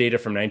uses data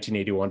from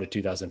 1981 to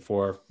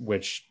 2004,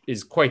 which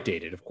is quite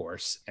dated, of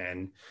course.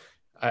 And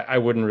I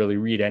wouldn't really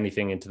read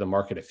anything into the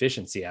market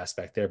efficiency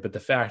aspect there, but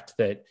the fact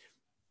that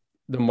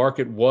the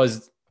market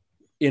was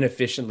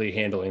inefficiently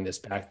handling this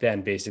back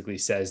then basically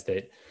says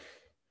that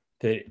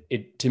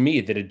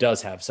it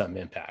does have some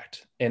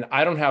impact. And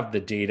I don't have the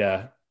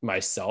data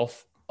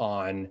myself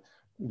on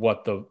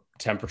what the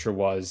temperature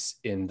was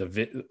in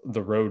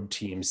the road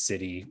team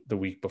city the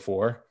week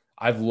before.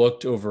 I've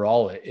looked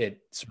overall at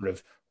sort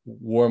of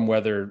warm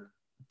weather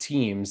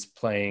teams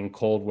playing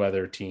warm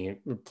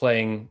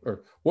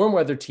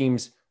weather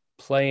teams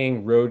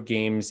playing road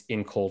games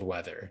in cold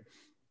weather.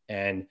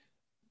 And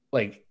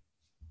like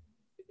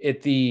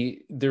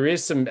there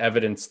is some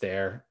evidence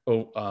there,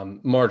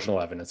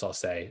 marginal evidence, I'll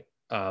say,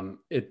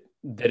 that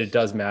it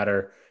does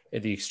matter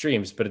at the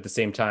extremes, but at the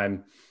same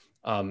time,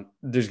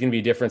 there's going to be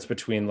a difference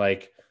between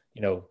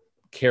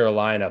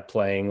Carolina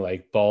playing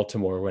like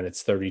Baltimore when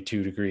it's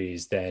 32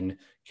 degrees than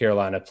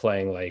Carolina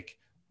playing like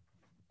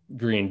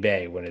Green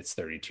Bay when it's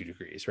 32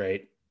 degrees,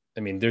 right? I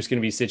mean, there's going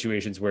to be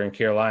situations where in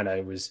Carolina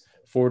it was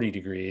 40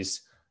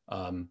 degrees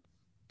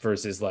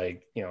versus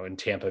in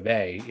Tampa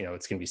Bay,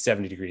 it's going to be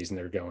 70 degrees and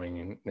they're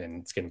going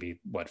and it's going to be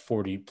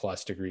 40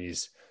 plus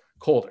degrees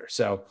colder.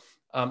 So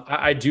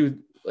I do,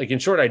 in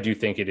short, I do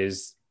think it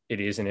is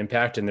an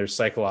impact, and there's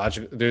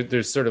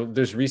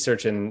there's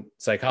research in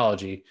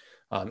psychology.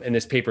 And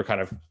this paper kind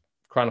of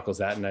chronicles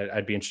that. And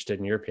I'd be interested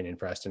in your opinion,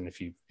 Preston,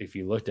 if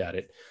you looked at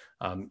it,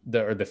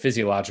 the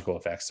physiological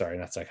effects, sorry,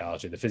 not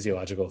psychology, the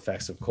physiological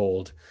effects of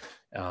cold.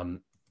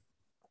 And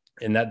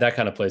that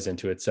kind of plays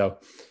into it. So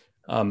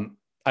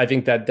I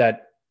think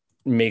that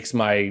makes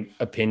my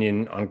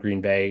opinion on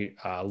Green Bay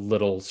a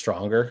little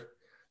stronger,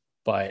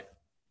 but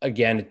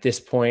again, at this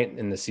point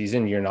in the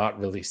season, you're not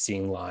really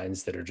seeing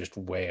lines that are just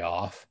way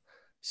off.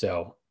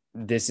 So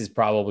this is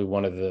probably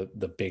one of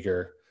the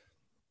bigger,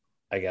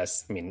 I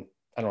guess, I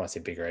don't want to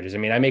say bigger edges. I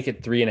make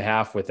it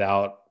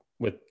 3.5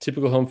 with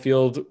typical home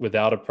field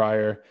without a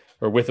prior,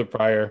 or with a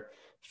prior,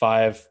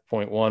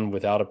 5.1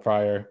 without a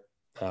prior,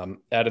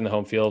 add in the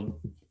home field,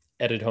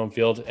 edit home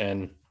field.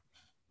 And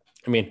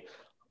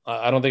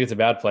I don't think it's a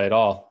bad play at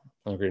all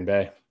on Green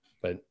Bay,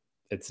 but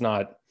it's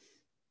not,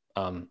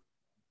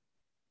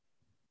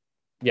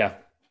 yeah,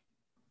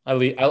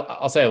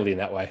 I'll say I lean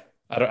that way.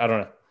 I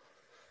don't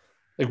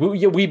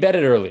know. We bet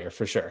it earlier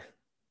for sure.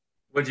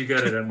 What'd you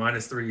get it at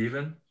 -3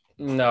 even?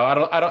 No, I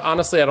don't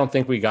honestly, I don't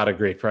think we got a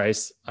great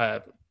price.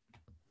 But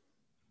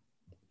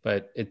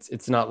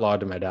it's not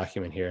logged in my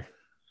document here.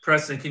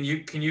 Preston, can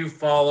you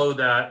follow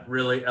that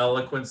really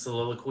eloquent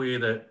soliloquy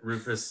that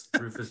Rufus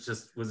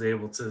just was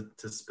able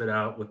to spit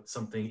out with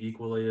something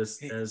equally as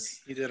he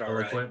did all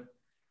eloquent? Right.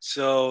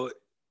 So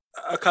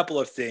a couple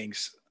of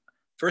things.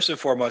 First and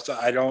foremost,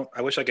 I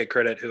wish I could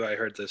credit who I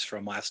heard this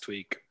from last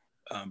week.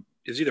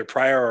 It was either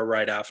prior or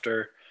right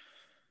after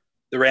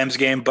the Rams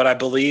game, but I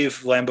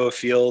believe Lambeau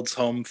Field's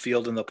home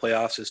field in the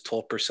playoffs is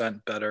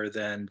 12% better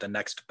than the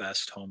next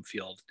best home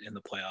field in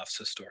the playoffs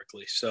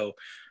historically. So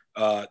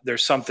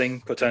there's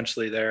something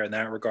potentially there in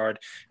that regard.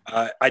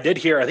 I did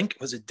hear, I think,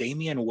 was it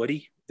Damian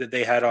Woody that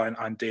they had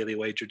on Daily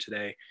Wager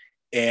today?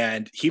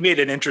 And he made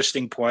an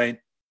interesting point.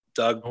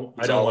 Doug,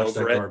 I don't watch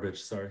that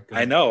garbage. Sorry.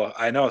 I know.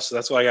 So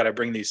that's why I got to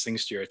bring these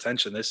things to your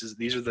attention.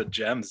 These are the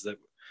gems that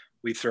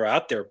we throw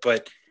out there.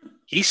 But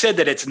he said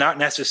that it's not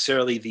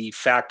necessarily the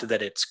fact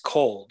that it's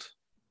cold,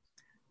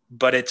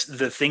 but it's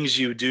the things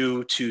you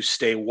do to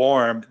stay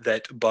warm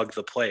that bug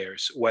the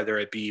players, whether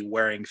it be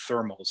wearing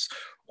thermals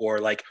or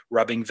like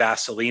rubbing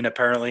Vaseline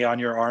apparently on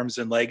your arms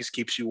and legs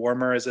keeps you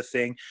warmer as a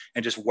thing,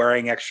 and just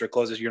wearing extra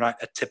clothes as you're not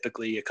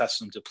typically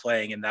accustomed to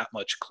playing in that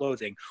much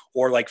clothing.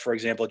 Or like, for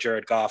example,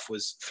 Jared Goff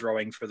was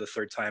throwing for the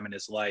third time in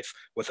his life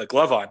with a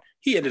glove on.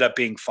 He ended up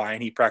being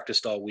fine. He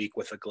practiced all week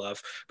with a glove,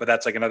 but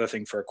that's like another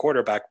thing for a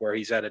quarterback where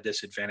he's at a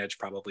disadvantage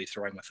probably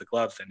throwing with a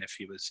glove than if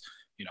he was,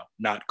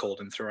 not cold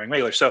and throwing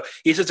regular. So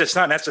he says it's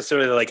not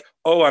necessarily like,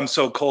 oh, I'm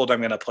so cold, I'm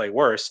going to play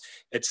worse.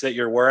 It's that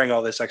you're wearing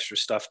all this extra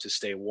stuff to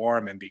stay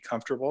warm and be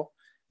comfortable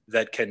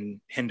that can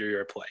hinder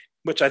your play,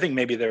 which I think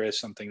maybe there is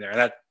something there. And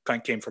that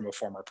kind of came from a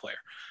former player.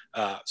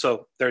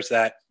 So there's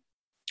that.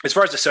 As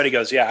far as the study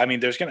goes, yeah,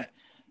 there's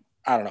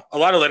I don't know, a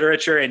lot of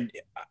literature, and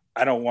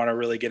I don't want to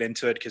really get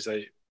into it because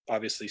I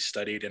obviously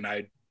studied and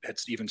I had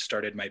even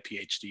started my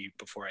PhD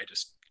before I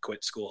just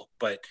quit school.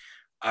 But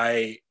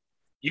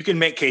you can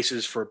make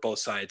cases for both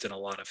sides in a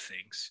lot of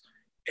things.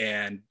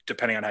 And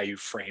depending on how you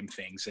frame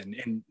things,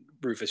 and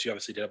Rufus, you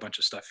obviously did a bunch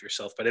of stuff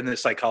yourself, but in the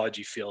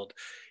psychology field,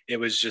 it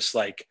was just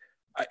like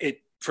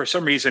for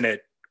some reason,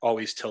 it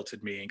always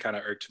tilted me and kind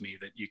of irked me,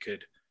 that you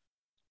could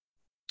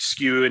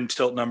skew and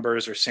tilt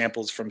numbers or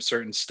samples from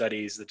certain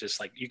studies that just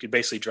like, you could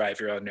basically drive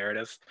your own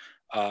narrative.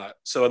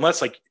 So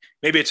unless like,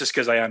 maybe it's just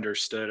because I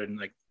understood and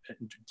like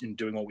in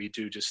doing what we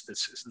do, just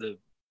this is the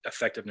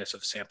effectiveness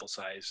of sample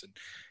size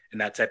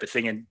and that type of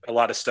thing. And a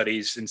lot of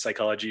studies in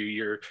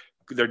psychology,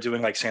 they're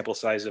doing like sample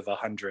size of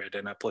 100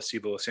 and a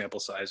placebo sample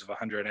size of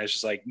 100. And it's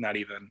just like, not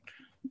even,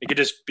 it could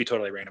just be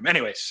totally random.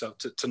 Anyways, so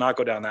to not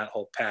go down that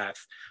whole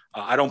path,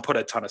 I don't put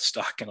a ton of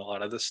stock in a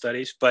lot of the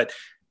studies, but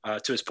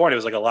to his point, it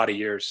was like a lot of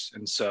years.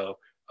 And so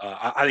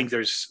I think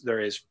there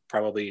is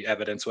probably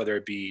evidence, whether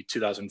it be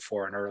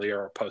 2004 and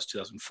earlier or post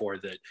 2004,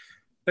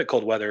 that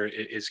cold weather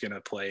is going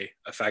to play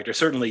a factor.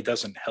 Certainly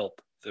doesn't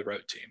help the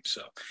road team.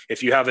 So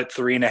if you have it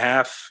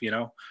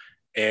 3.5,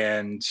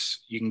 and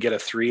you can get a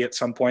 3 at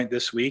some point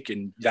this week,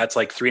 and that's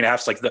like 3.5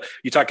 is like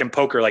you talking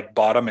poker, like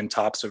bottom and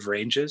tops of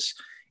ranges.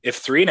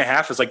 If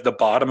 3.5 is like the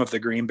bottom of the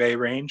Green Bay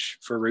range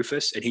for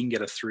Rufus and he can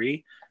get a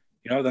 3,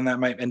 then that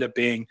might end up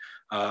being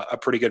a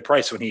pretty good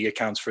price when he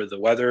accounts for the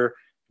weather,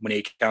 when he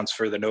accounts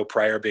for the no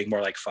prior being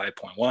more like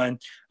 5.1.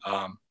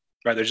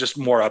 Right. There's just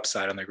more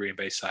upside on the Green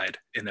Bay side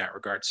in that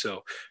regard.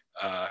 So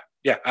I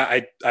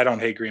don't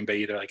hate Green Bay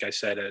either. Like I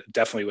said, I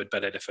definitely would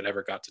bet it if it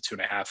ever got to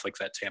 2.5, like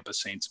that Tampa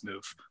Saints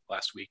move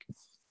last week.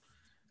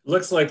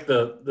 Looks like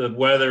the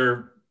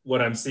weather,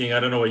 what I'm seeing, I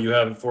don't know what you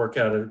have in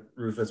forecasted,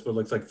 Rufus, but it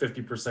looks like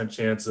 50%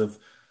 chance of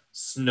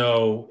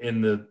snow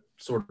in the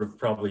sort of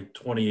probably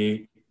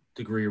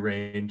 28-degree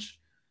range.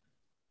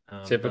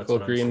 Typical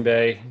Green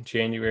Bay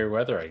January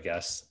weather, I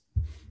guess.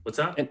 What's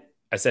that? And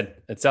I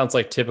said, it sounds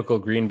like typical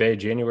Green Bay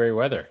January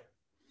weather.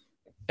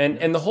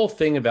 And the whole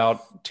thing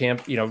about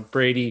Tampa,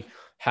 Brady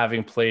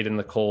having played in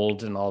the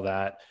cold and all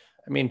that.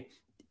 I mean,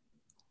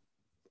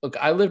 look,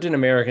 I lived in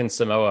American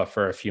Samoa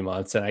for a few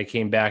months and I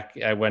came back.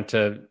 I went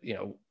to,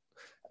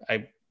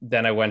 I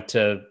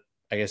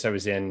guess I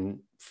was in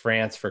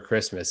France for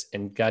Christmas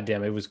and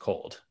goddamn, it was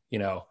cold.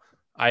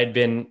 I've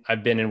been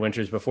in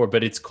winters before,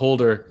 but it's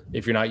colder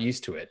if you're not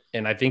used to it.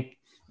 And I think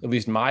at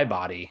least my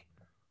body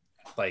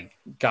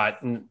got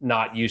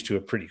not used to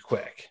it pretty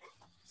quick.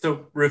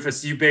 So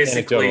Rufus, you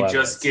basically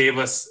just gave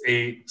us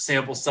a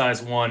sample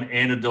size 1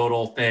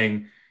 anecdotal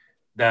thing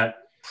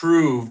that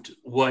proved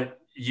what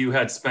you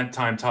had spent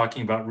time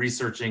talking about,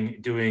 researching,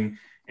 doing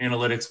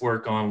analytics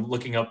work on,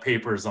 looking up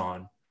papers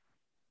on.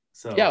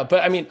 So yeah,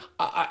 but I mean,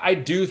 I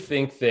do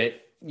think that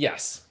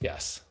yes.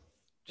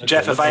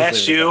 Jeff, if I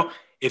asked you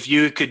if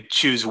you could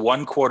choose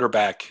one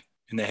quarterback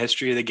in the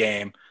history of the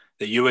game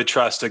that you would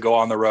trust to go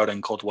on the road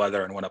in cold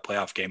weather and win a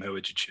playoff game, who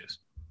would you choose?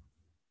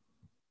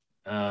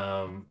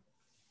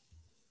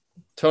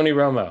 Tony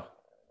Romo.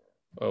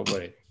 Oh,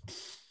 wait.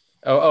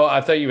 Oh, I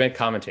thought you meant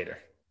commentator.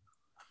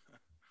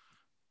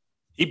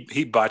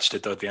 He botched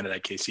it though at the end of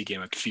that KC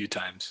game a few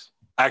times.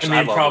 Actually,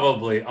 I mean,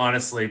 probably,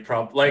 honestly,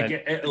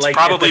 probably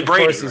probably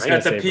Brady, right?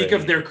 At the peak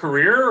of their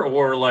career,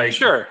 or like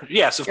sure,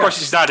 yes, of course,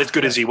 he's not as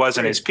good as he was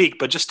in his peak,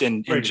 but just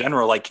in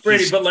general, like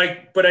Brady.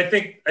 But I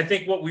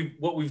think what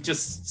we've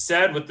just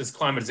said with this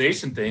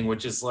climatization thing,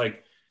 which is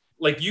like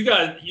you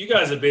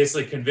guys have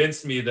basically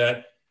convinced me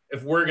that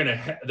if we're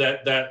gonna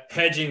that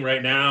hedging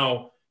right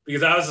now,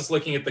 because I was just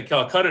looking at the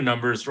Calcutta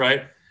numbers,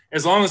 right?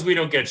 As long as we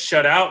don't get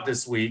shut out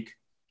this week.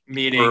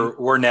 Meaning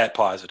we're net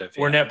positive.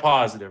 We're net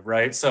positive,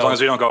 right? So as long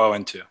as we don't go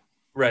 0-2.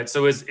 Right.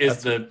 So is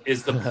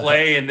the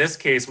play in this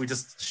case we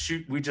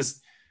just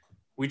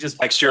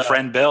text your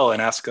friend Bill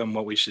and ask him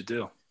what we should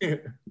do.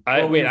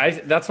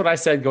 That's what I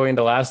said going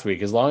into last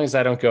week. As long as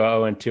I don't go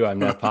 0-2, I'm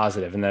net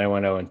positive, and then I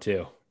went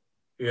 0-2.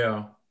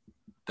 Yeah.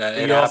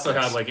 That also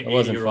had like an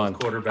 80-year-old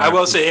quarterback. I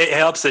will say it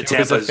helps that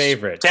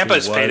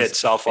Tampa's paid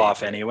itself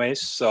off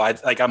anyways. So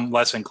I'm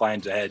less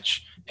inclined to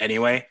hedge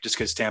anyway, just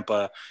because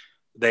Tampa.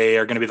 They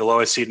are going to be the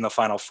lowest seed in the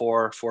final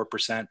 4%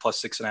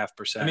 plus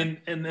 6.5%. I mean,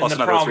 and plus the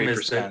another problem 3%.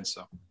 Is that,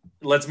 so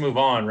let's move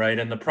on, right?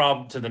 And the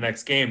problem to the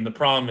next game, the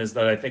problem is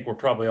that I think we're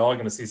probably all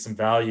going to see some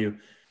value.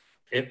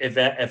 If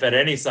at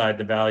any side,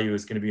 the value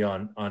is going to be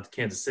on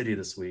Kansas City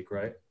this week,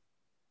 right?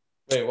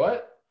 Wait,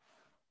 what?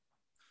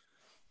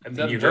 I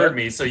mean, you heard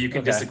me, so you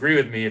can disagree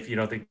with me if you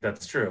don't think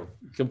that's true.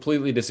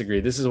 Completely disagree.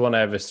 This is one I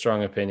have a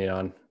strong opinion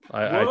on.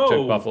 I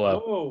took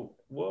Buffalo.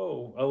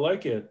 Whoa. I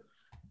like it.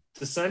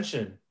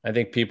 Dissension. I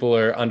think people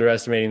are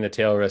underestimating the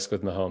tail risk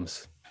with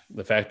Mahomes.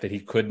 The fact that he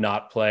could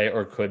not play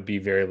or could be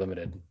very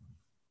limited.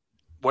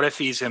 What if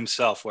he's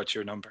himself? What's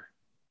your number?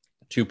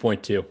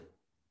 2.2.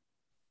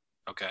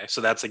 Okay.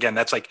 So that's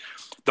like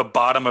the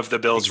bottom of the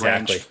Bills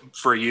range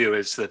for you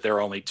is that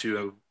they're only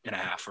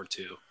 2.5 or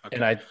 2. Okay.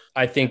 And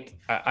I think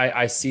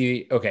I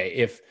see, okay,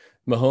 if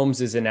Mahomes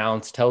is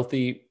announced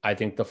healthy, I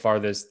think the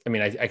farthest,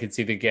 I could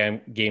see the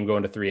game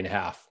going to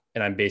 3.5.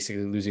 And I'm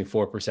basically losing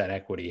 4%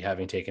 equity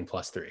having taken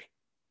 +3.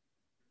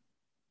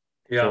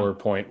 Yeah. 4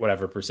 point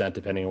whatever percent,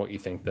 depending on what you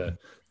think the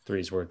 3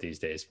 is worth these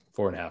days.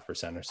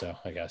 4.5% or so,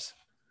 I guess.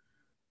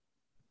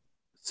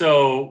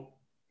 So,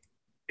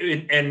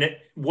 and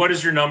what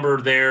is your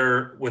number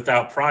there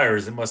without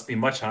priors? It must be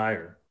much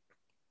higher.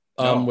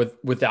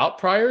 Without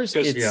priors,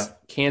 it's Yeah.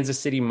 Kansas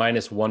City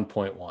minus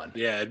 1.1.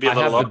 Yeah, it'd be a I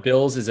little have the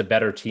Bills as a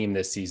better team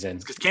this season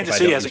because Kansas if I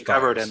City don't hasn't use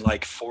covered priors. in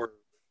like 4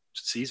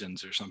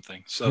 seasons or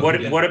something. So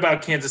What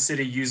about Kansas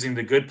City using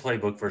the good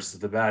playbook versus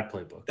the bad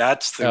playbook?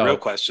 That's the real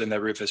question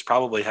that Rufus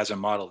probably hasn't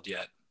modeled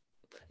yet.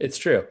 It's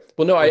true.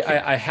 Well, no,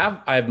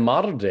 I've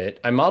modeled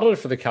it. I modeled it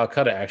for the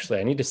Calcutta. Actually,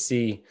 I need to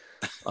see.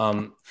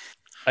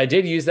 I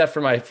did use that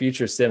for my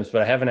future sims,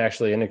 but I haven't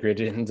actually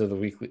integrated it into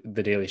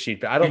the daily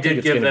sheet. But I don't think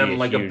it's give going to them be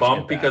like a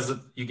bump because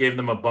you gave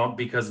them a bump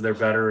because they're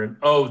better. And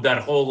that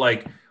whole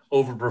like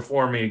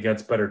overperforming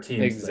against better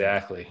teams.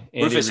 Exactly.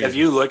 Rufus, have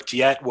you looked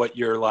yet what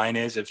your line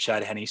is if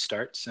Chad Henne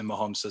starts and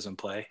Mahomes doesn't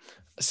play?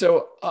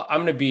 So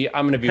I'm gonna be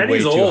Henne's way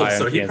too old, high on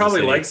so he Kansas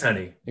probably City. likes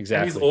Henne.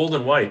 Exactly. He's old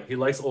and white. He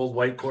likes old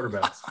white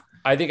quarterbacks.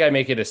 I think I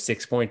make it a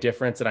 6-point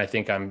difference, and I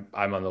think I'm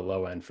on the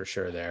low end for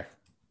sure there.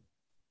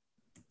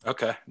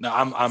 Okay, no,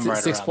 I'm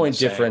right. 6-point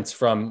difference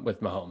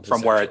with Mahomes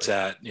from where it's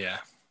at.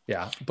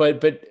 Yeah,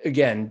 but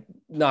again,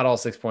 not all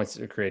 6 points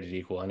are created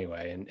equal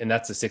anyway, and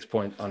that's a 6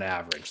 point on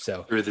average.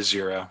 So through the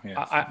zero.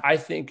 Yeah. I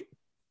think.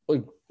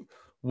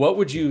 What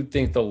would you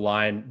think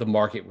the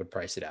market would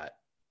price it at?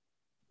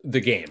 The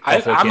game.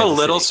 I'm a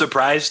little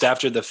surprised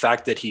after the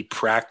fact that he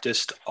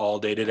practiced all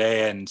day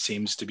today and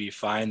seems to be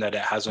fine that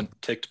it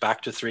hasn't ticked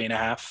back to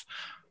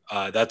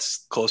 3.5.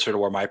 That's closer to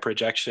where my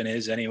projection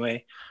is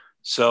anyway.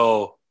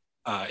 So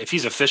if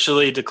he's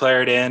officially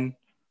declared in,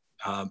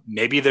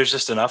 maybe there's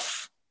just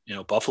enough,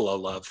 Buffalo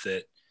love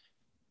that,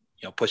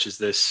 pushes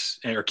this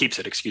or keeps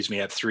it,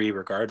 at 3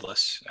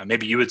 regardless.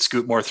 Maybe you would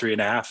scoop more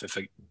 3.5 if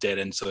it did.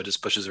 And so it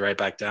just pushes it right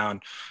back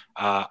down.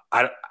 I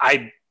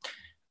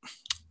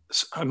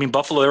mean,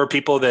 Buffalo, there were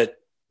people that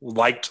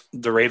liked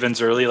the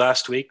Ravens early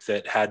last week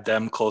that had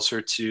them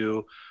closer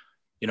to,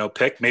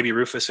 pick, maybe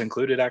Rufus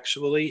included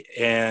actually.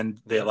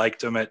 And they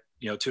liked them at,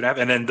 2.5.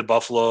 And then the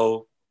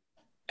Buffalo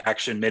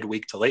action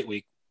midweek to late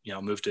week,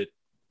 moved it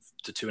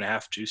to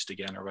 2.5 juiced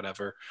again or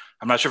whatever.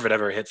 I'm not sure if it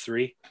ever hit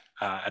 3.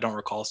 I don't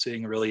recall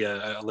seeing really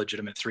a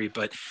legitimate 3,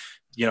 but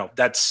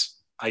that's,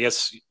 I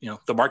guess,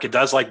 the market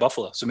does like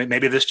Buffalo. So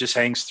maybe this just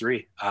hangs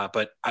 3,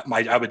 but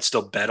I would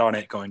still bet on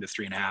it going to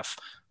 3.5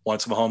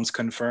 once Mahomes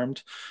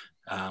confirmed.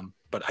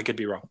 But I could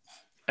be wrong.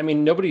 I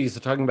mean, nobody's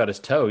talking about his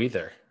toe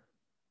either.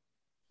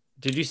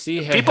 Did you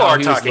see how people are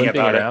he was talking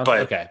about around?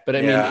 But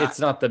I mean, it's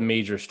not the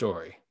major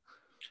story.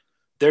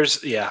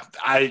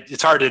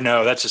 It's hard to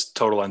know. That's just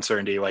total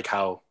uncertainty. Like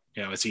how,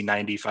 is he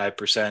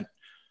 95%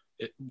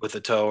 with a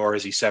toe or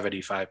is he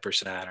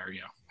 75% or,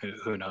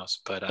 who knows?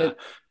 But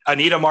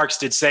Anita Marks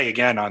did say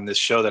again on this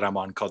show that I'm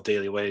on called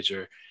Daily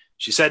Wager.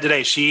 She said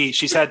today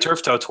she's had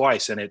turf toe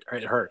twice and it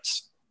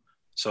hurts.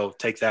 So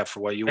take that for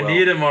what you will.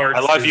 Anita Marks.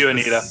 I love you,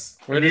 Anita.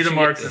 Anita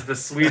Marks is the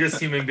sweetest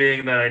human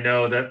being that I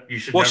know that you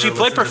should. Well, she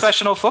played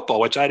professional football,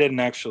 which I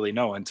didn't actually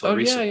know until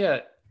recently.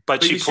 Yeah.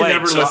 But she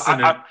played. So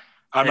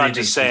I'm not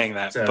just saying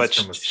that, but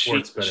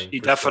she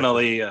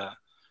definitely.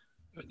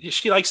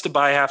 She likes to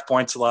buy half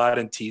points a lot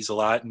and tease a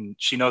lot, and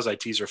she knows I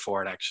tease her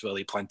for it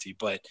actually plenty.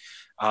 But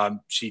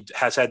she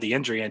has had the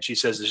injury, and she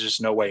says there's just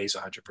no way he's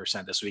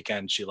 100% this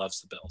weekend. She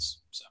loves the Bills,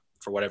 so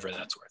for whatever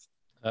that's worth.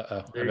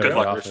 Good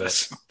luck with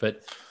this.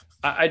 But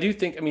I do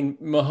think,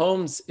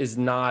 Mahomes is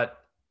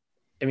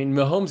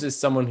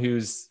someone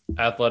whose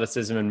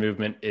athleticism and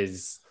movement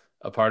is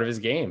a part of his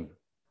game.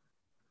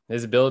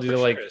 His ability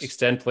to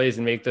extend plays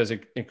and make those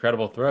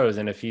incredible throws.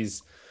 And if he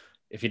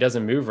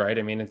doesn't move right,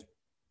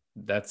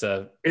 that's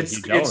a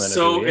huge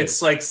element.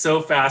 It's like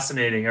so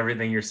fascinating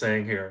everything you're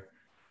saying here.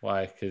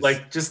 Why? Because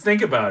just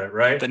think about it,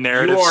 right? The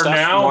narrative you are stuff,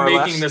 now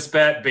making this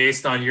bet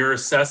based on your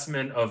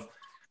assessment of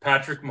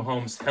Patrick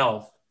Mahomes'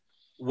 health.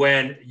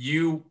 When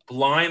you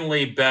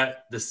blindly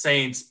bet the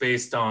Saints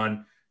based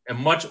on a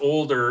much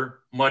older,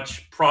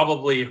 much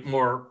probably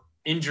more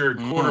injured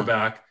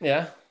quarterback,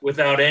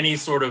 without any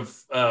sort of,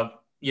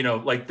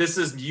 this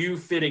is you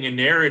fitting a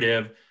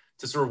narrative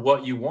to sort of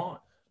what you want.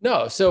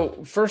 No.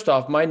 So first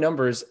off, my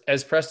numbers,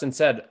 as Preston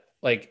said,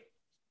 I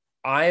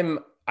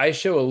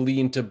show a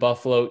lean to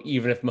Buffalo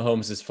even if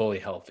Mahomes is fully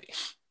healthy.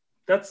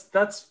 That's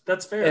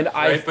fair. And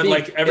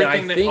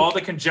right? All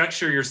the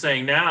conjecture you're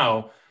saying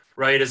now,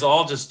 right, is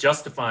all just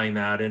justifying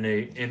that in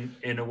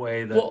a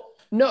way that. Well,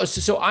 no.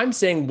 So I'm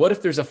saying, what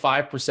if there's a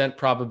 5%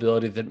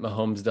 probability that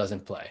Mahomes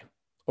doesn't play,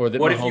 or that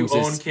what Mahomes if you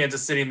own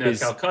Kansas City and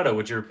Calcutta?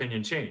 Would your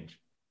opinion change?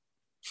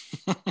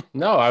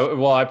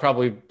 No, I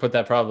probably put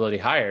that probability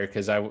higher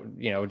because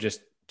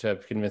just to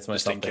convince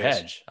myself to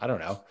hedge. I don't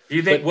know. Do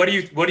you think? What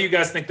do you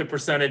guys think the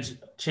percentage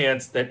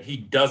chance that he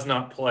does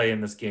not play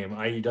in this game,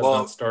 i.e., does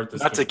not start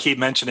this? Not game? to keep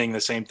mentioning the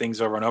same things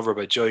over and over,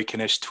 but Joey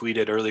Knish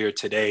tweeted earlier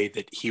today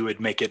that he would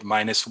make it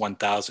minus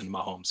 1,000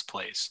 Mahomes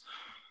plays.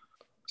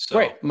 So,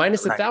 right,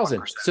 minus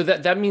 1,000. So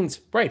that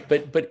means right,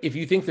 but if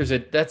you think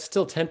that's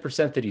still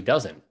 10% that he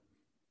doesn't,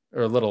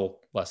 or a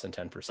little less than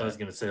 10%. I was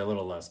going to say a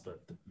little less, but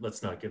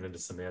let's not get into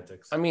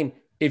semantics. Isn't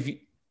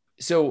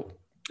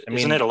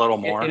it a little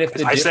more?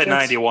 I said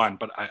 91,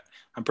 but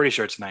I'm pretty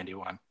sure it's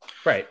 91.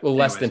 Right. Well,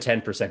 less than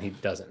 10% he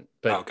doesn't.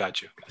 But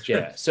got you.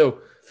 Yeah. So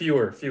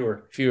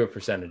fewer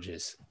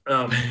percentages.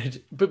 Um,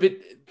 But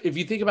if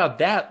you think about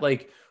that,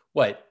 like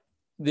what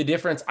the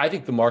difference, I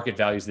think the market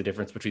values the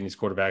difference between these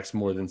quarterbacks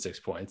more than 6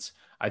 points.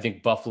 I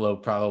think Buffalo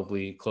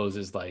probably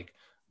closes like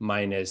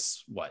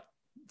minus what,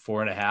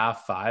 4.5,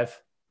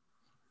 5.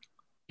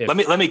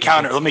 Let me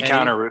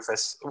counter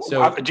Rufus.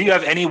 So, do you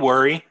have any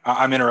worry?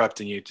 I'm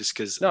interrupting you just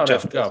because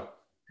Jeff, go.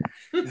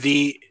 Do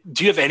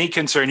you have any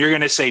concern? You're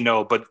going to say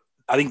no, but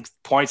I think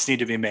points need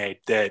to be made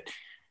that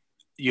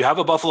you have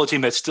a Buffalo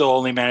team that still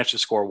only managed to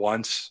score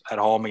once at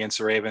home against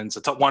the Ravens.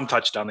 One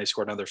touchdown, they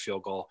scored another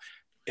field goal.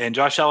 And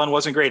Josh Allen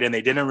wasn't great, and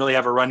they didn't really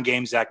have a run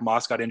game. Zach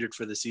Moss got injured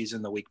for the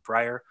season the week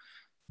prior.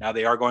 Now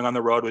they are going on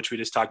the road, which we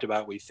just talked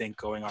about. We think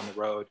going on the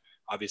road,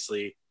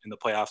 obviously in the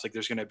playoffs, like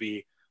there's going to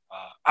be,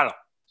 I don't know.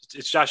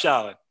 It's Josh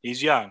Allen.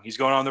 He's young. He's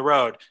going on the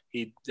road.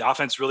 The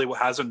offense really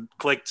hasn't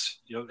clicked.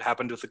 It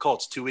happened with the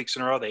Colts 2 weeks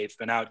in a row. They've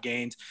been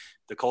outgained.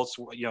 The Colts,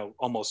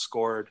 almost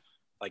scored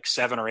like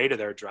 7 or 8 of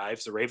their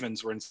drives. The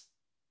Ravens were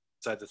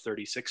inside the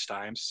 36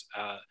 times.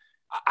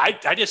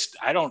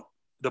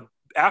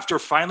 After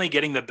finally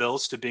getting the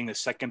Bills to being the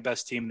second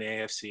best team in the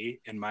AFC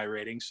in my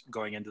ratings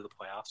going into the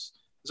playoffs,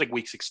 it was like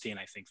week 16,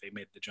 I think they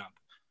made the jump.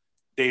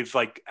 They've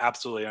like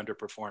absolutely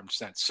underperformed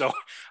since. So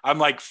I'm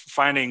like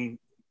finding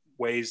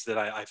ways that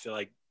I feel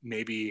like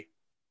maybe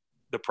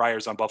the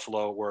priors on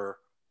Buffalo were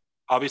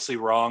obviously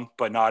wrong,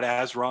 but not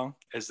as wrong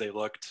as they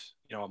looked,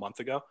 a month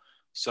ago.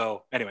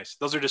 So anyways,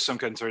 those are just some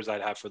concerns I'd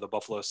have for the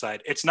Buffalo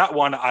side. It's not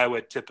one I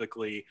would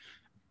typically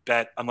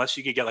bet unless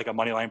you could get like a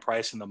money line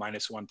price in the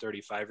minus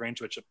 135 range,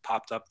 which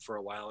popped up for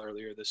a while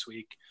earlier this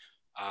week.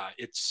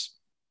 It's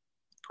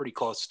pretty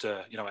close to,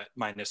 at -3,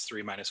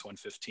 minus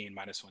 115,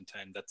 minus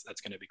 110.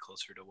 That's going to be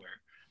closer to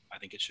where I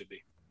think it should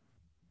be.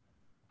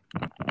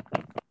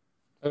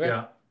 Okay.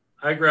 Yeah,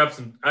 I grabbed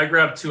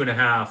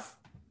 2.5,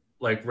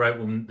 like right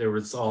when there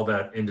was all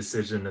that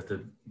indecision at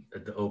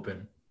the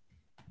open.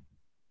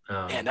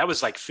 And that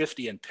was like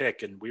 50 in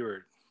pick, and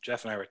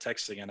Jeff and I were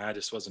texting, and I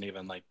just wasn't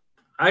even like.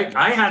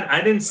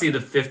 I didn't see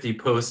the 50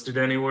 posted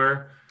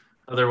anywhere.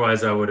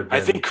 Otherwise, I would have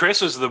been. I think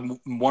Chris was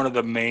one of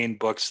the main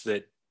books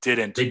that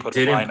didn't put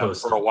a line up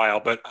for a while,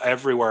 but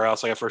everywhere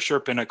else, like for sure,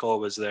 Pinnacle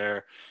was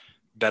there,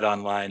 Bet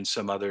Online,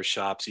 some other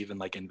shops, even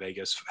like in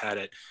Vegas had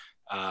it.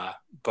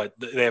 But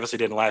they obviously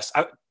didn't last.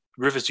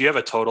 Rufus, do you have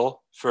a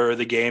total for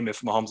the game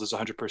if Mahomes is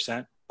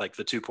 100%? Like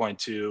the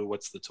 2.2,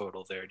 what's the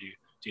total there? Do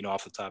you know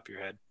off the top of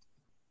your head?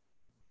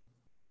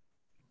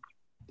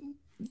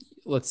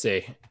 Let's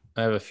see.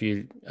 I have a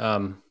few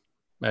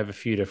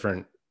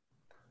different.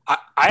 I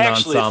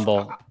actually,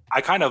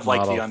 I kind of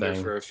like the under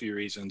for a few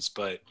reasons,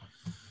 but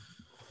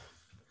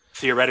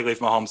theoretically, if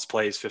Mahomes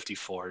plays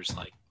 54 is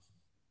like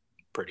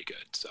pretty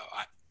good. So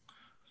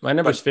my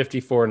number is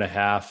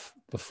 54.5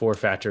 before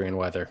factoring in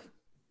weather.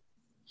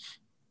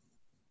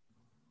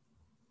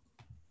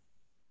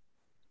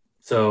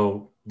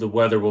 So the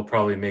weather will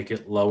probably make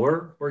it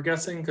lower, we're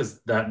guessing, because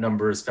that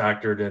number is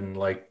factored in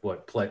like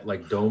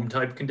dome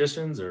type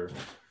conditions, or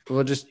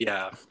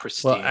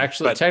pristine. Well,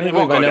 actually,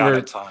 technically my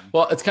number.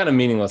 Well, it's kind of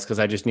meaningless because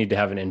I just need to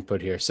have an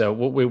input here. So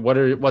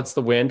what's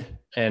the wind?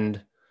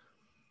 And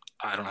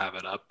I don't have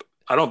it up.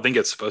 I don't think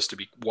it's supposed to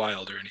be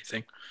wild or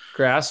anything.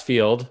 Grass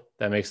field,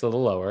 that makes it a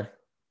little lower.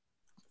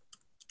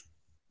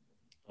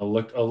 I'll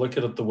look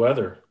at the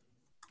weather.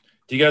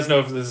 Do you guys know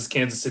if this is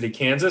Kansas City,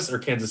 Kansas, or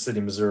Kansas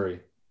City, Missouri?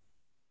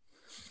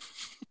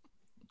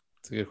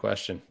 It's a good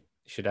question.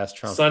 You should ask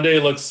Trump. Sunday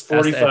looks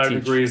 45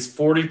 degrees,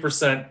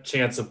 40%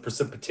 chance of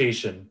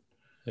precipitation.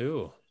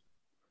 Ooh.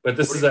 But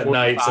this is at 45?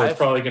 Night, so it's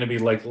probably going to be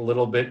like a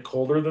little bit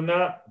colder than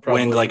that.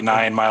 Probably wind like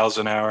 9 miles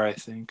an hour, I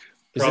think.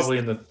 Probably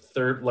in the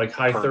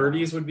high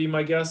 30s would be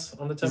my guess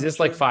on the temperature. Is this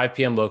like 5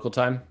 p.m. local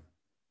time?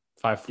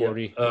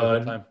 5:40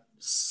 local time?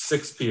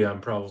 6 p.m.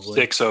 probably.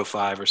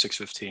 6:05 or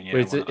 6:15. Yeah.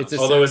 Wait,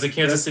 although is it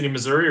Kansas City,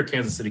 Missouri, or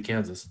Kansas City,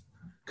 Kansas?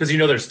 Because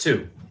there's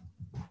 2.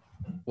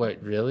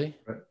 Wait, really?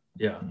 Right.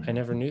 Yeah. I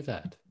never knew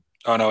that.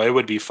 Oh no, it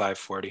would be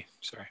 5:40.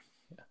 Sorry.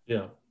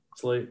 Yeah,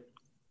 it's late.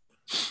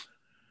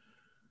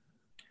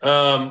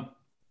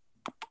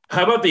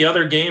 How about the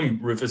other game,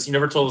 Rufus? You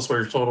never told us where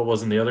your total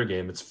was in the other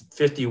game. It's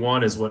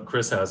 51 is what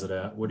Chris has it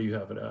at. What do you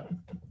have it at?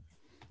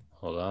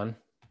 Hold on.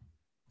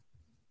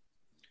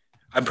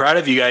 I'm proud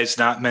of you guys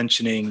not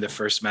mentioning the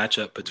first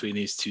matchup between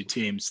these two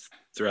teams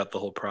throughout the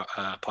whole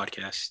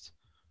podcast.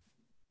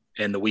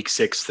 And the week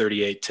 6,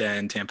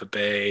 38-10, Tampa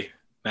Bay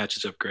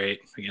matches up great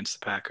against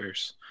the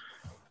Packers.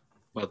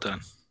 Well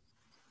done.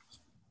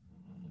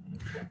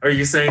 Are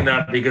you saying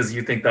that because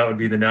you think that would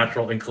be the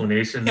natural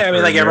inclination? Yeah, I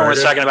mean, like everyone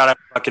was talking about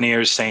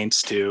Buccaneers,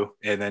 Saints too,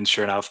 and then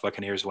sure enough,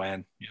 Buccaneers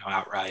win,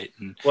 outright.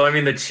 Well, I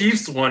mean, the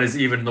Chiefs one is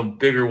even the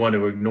bigger one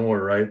to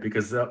ignore, right?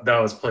 Because that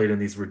was played in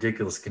these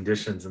ridiculous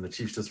conditions, and the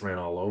Chiefs just ran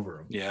all over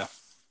them. Yeah,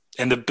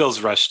 and the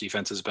Bills' rush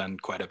defense has been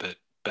quite a bit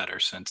better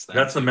since then.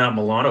 That's the Matt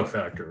Milano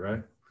factor,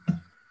 right?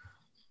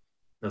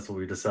 That's what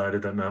we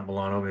decided, that Matt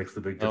Milano makes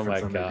the big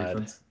difference on their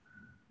defense.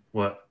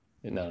 What?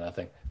 No,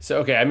 nothing. So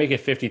okay, I make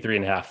it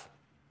 53.5.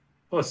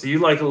 Oh, so you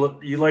like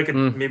it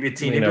maybe a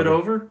teeny bit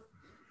over?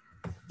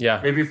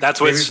 Yeah, maybe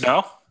that's with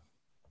snow.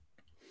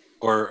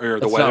 or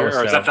the weather,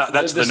 or is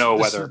that's the no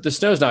weather? The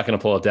snow's not going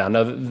to pull it down.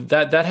 No,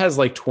 that has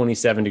like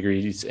 27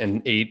 degrees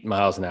and 8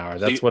 miles an hour.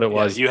 That's what it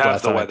was. You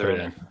have the weather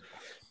in.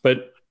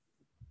 But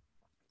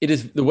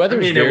the weather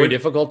is very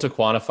difficult to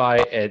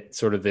quantify at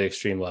sort of the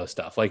extreme low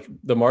stuff. Like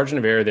the margin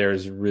of error there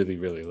is really,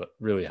 really,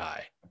 really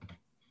high.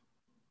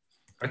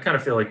 I kind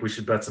of feel like we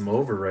should bet some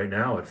over right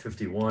now at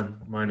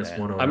 51 minus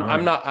 109.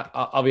 I'm not.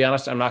 I'll be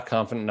honest. I'm not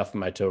confident enough in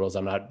my totals.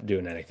 I'm not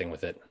doing anything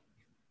with it.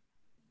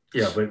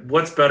 Yeah, but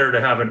what's better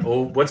than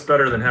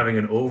having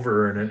an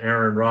over in an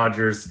Aaron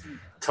Rodgers,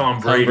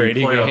 Tom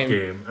Brady playoff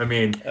game? I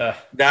mean,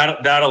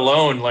 that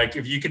alone, like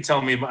if you could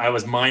tell me I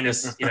was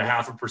minus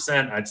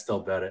 0.5%, I'd still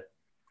bet it.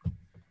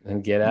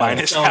 And get out.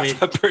 Minus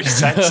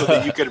 0.5% so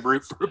that you could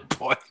root for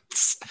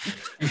points.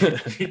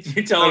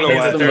 You telling me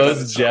that's the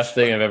most Jeff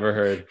thing I've ever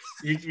heard.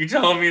 You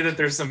telling me that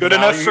there's some good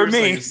enough for me?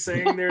 So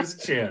you're saying there's a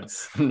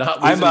chance. I'm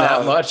not losing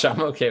that much.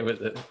 I'm okay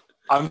with it.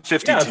 I'm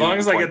 52. Yeah, as long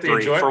as I get the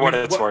enjoyment for what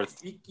it's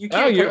worth. You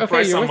can't put a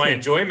price on my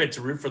enjoyment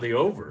to root for the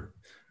over.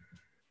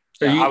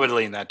 I would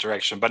lean that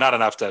direction, but not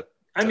enough to.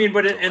 I mean,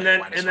 but and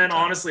then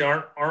honestly,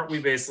 aren't we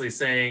basically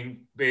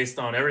saying based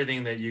on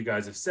everything that you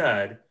guys have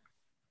said,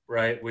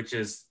 right? Which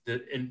is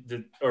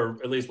or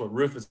at least what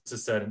Rufus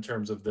has said in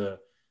terms of the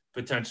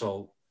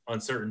potential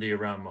uncertainty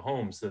around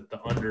Mahomes, that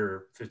the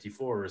under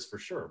 54 is for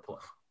sure a play.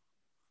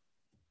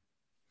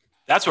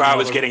 That's where I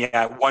was getting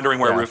at, wondering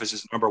where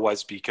Rufus's number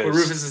was, because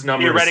Rufus's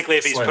number theoretically,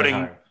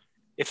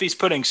 if he's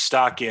putting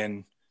stock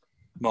in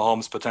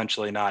Mahomes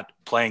potentially not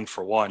playing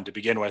for one to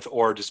begin with,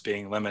 or just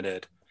being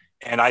limited,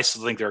 and I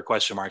still think there are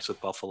question marks with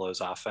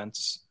Buffalo's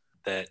offense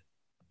that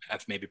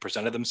have maybe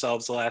presented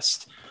themselves the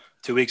last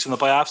 2 weeks in the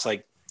playoffs.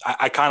 Like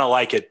I kind of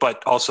like it,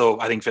 but also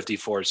I think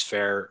 54 is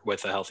fair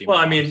with a healthy. Well,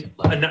 Mahomes.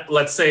 I mean,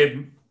 let's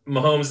say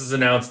Mahomes is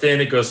announced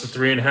in, it goes to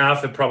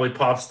 3.5, it probably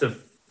pops to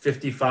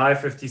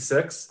 55,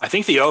 56. I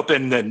think the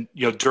open then,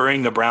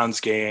 during the Browns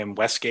game,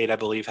 Westgate, I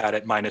believe, had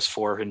it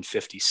 -4 and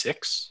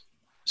 56.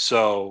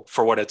 So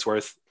for what it's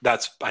worth,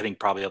 that's, I think,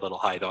 probably a little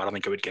high, though. I don't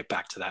think it would get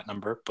back to that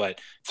number, but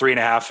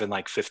 3.5 and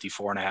like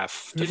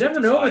 54.5. You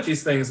never know with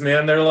these things,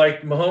 man. They're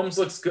like, Mahomes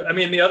looks good. I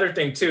mean, the other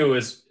thing too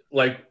is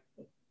like,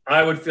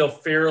 I would feel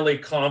fairly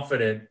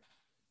confident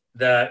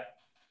that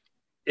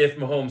if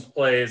Mahomes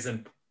plays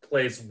and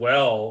plays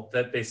well,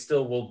 that they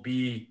still will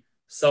be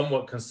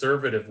somewhat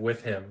conservative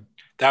with him.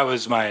 That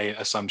was my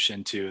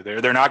assumption too.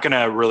 They're not going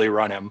to really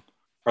run him,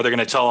 or they're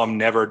going to tell him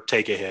never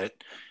take a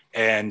hit.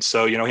 And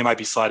so, he might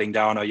be sliding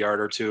down a yard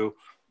or two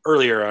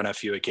earlier on a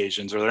few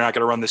occasions, or they're not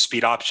going to run the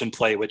speed option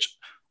play, which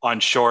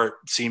on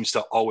short seems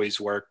to always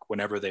work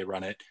whenever they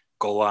run it,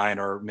 goal line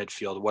or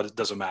midfield. It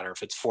doesn't matter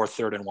if it's 4th,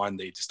 3rd, and 1,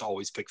 they just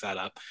always pick that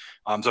up.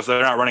 So if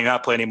they're not running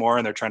that play anymore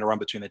and they're trying to run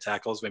between the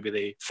tackles, maybe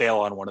they fail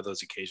on one of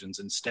those occasions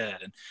instead.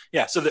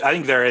 And so I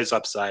think there is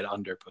upside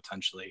under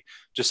potentially,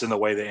 just in the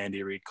way that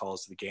Andy Reid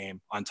calls the game,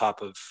 on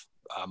top of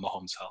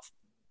Mahomes' health.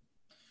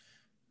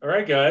 All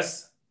right,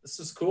 guys, this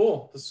is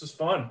cool. This was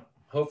fun.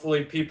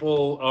 Hopefully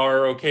people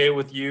are okay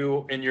with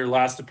you in your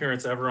last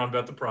appearance ever on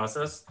Bet the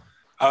Process.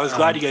 I was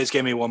glad you guys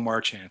gave me one more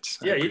chance.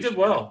 Yeah, you did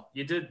well.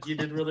 You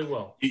did really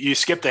well. You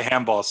skipped the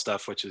handball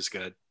stuff, which is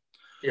good.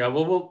 Yeah,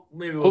 we'll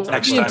be in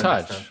touch.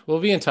 We'll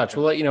be in touch.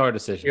 We'll let you know our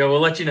decision. Yeah,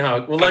 we'll let you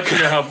know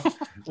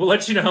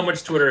how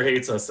much Twitter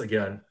hates us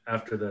again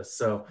after this.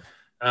 So,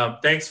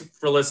 thanks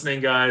for listening,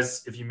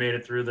 guys. If you made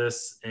it through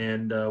this,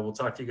 and we'll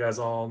talk to you guys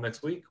all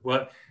next week.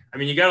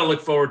 You got to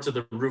look forward to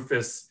the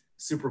Rufus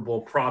Super Bowl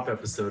prop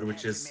episode,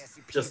 which is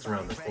just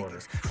around the corner.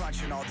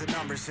 Crunching all the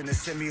numbers in a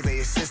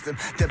simulated system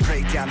that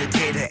break down the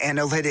data,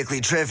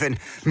 analytically driven.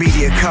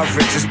 Media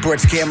coverage of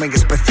sports gambling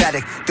is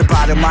pathetic. The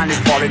bottom line is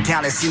watered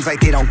down, it seems like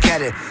they don't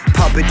get it.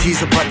 Puppet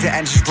teaser, but the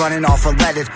engine's running off unleaded.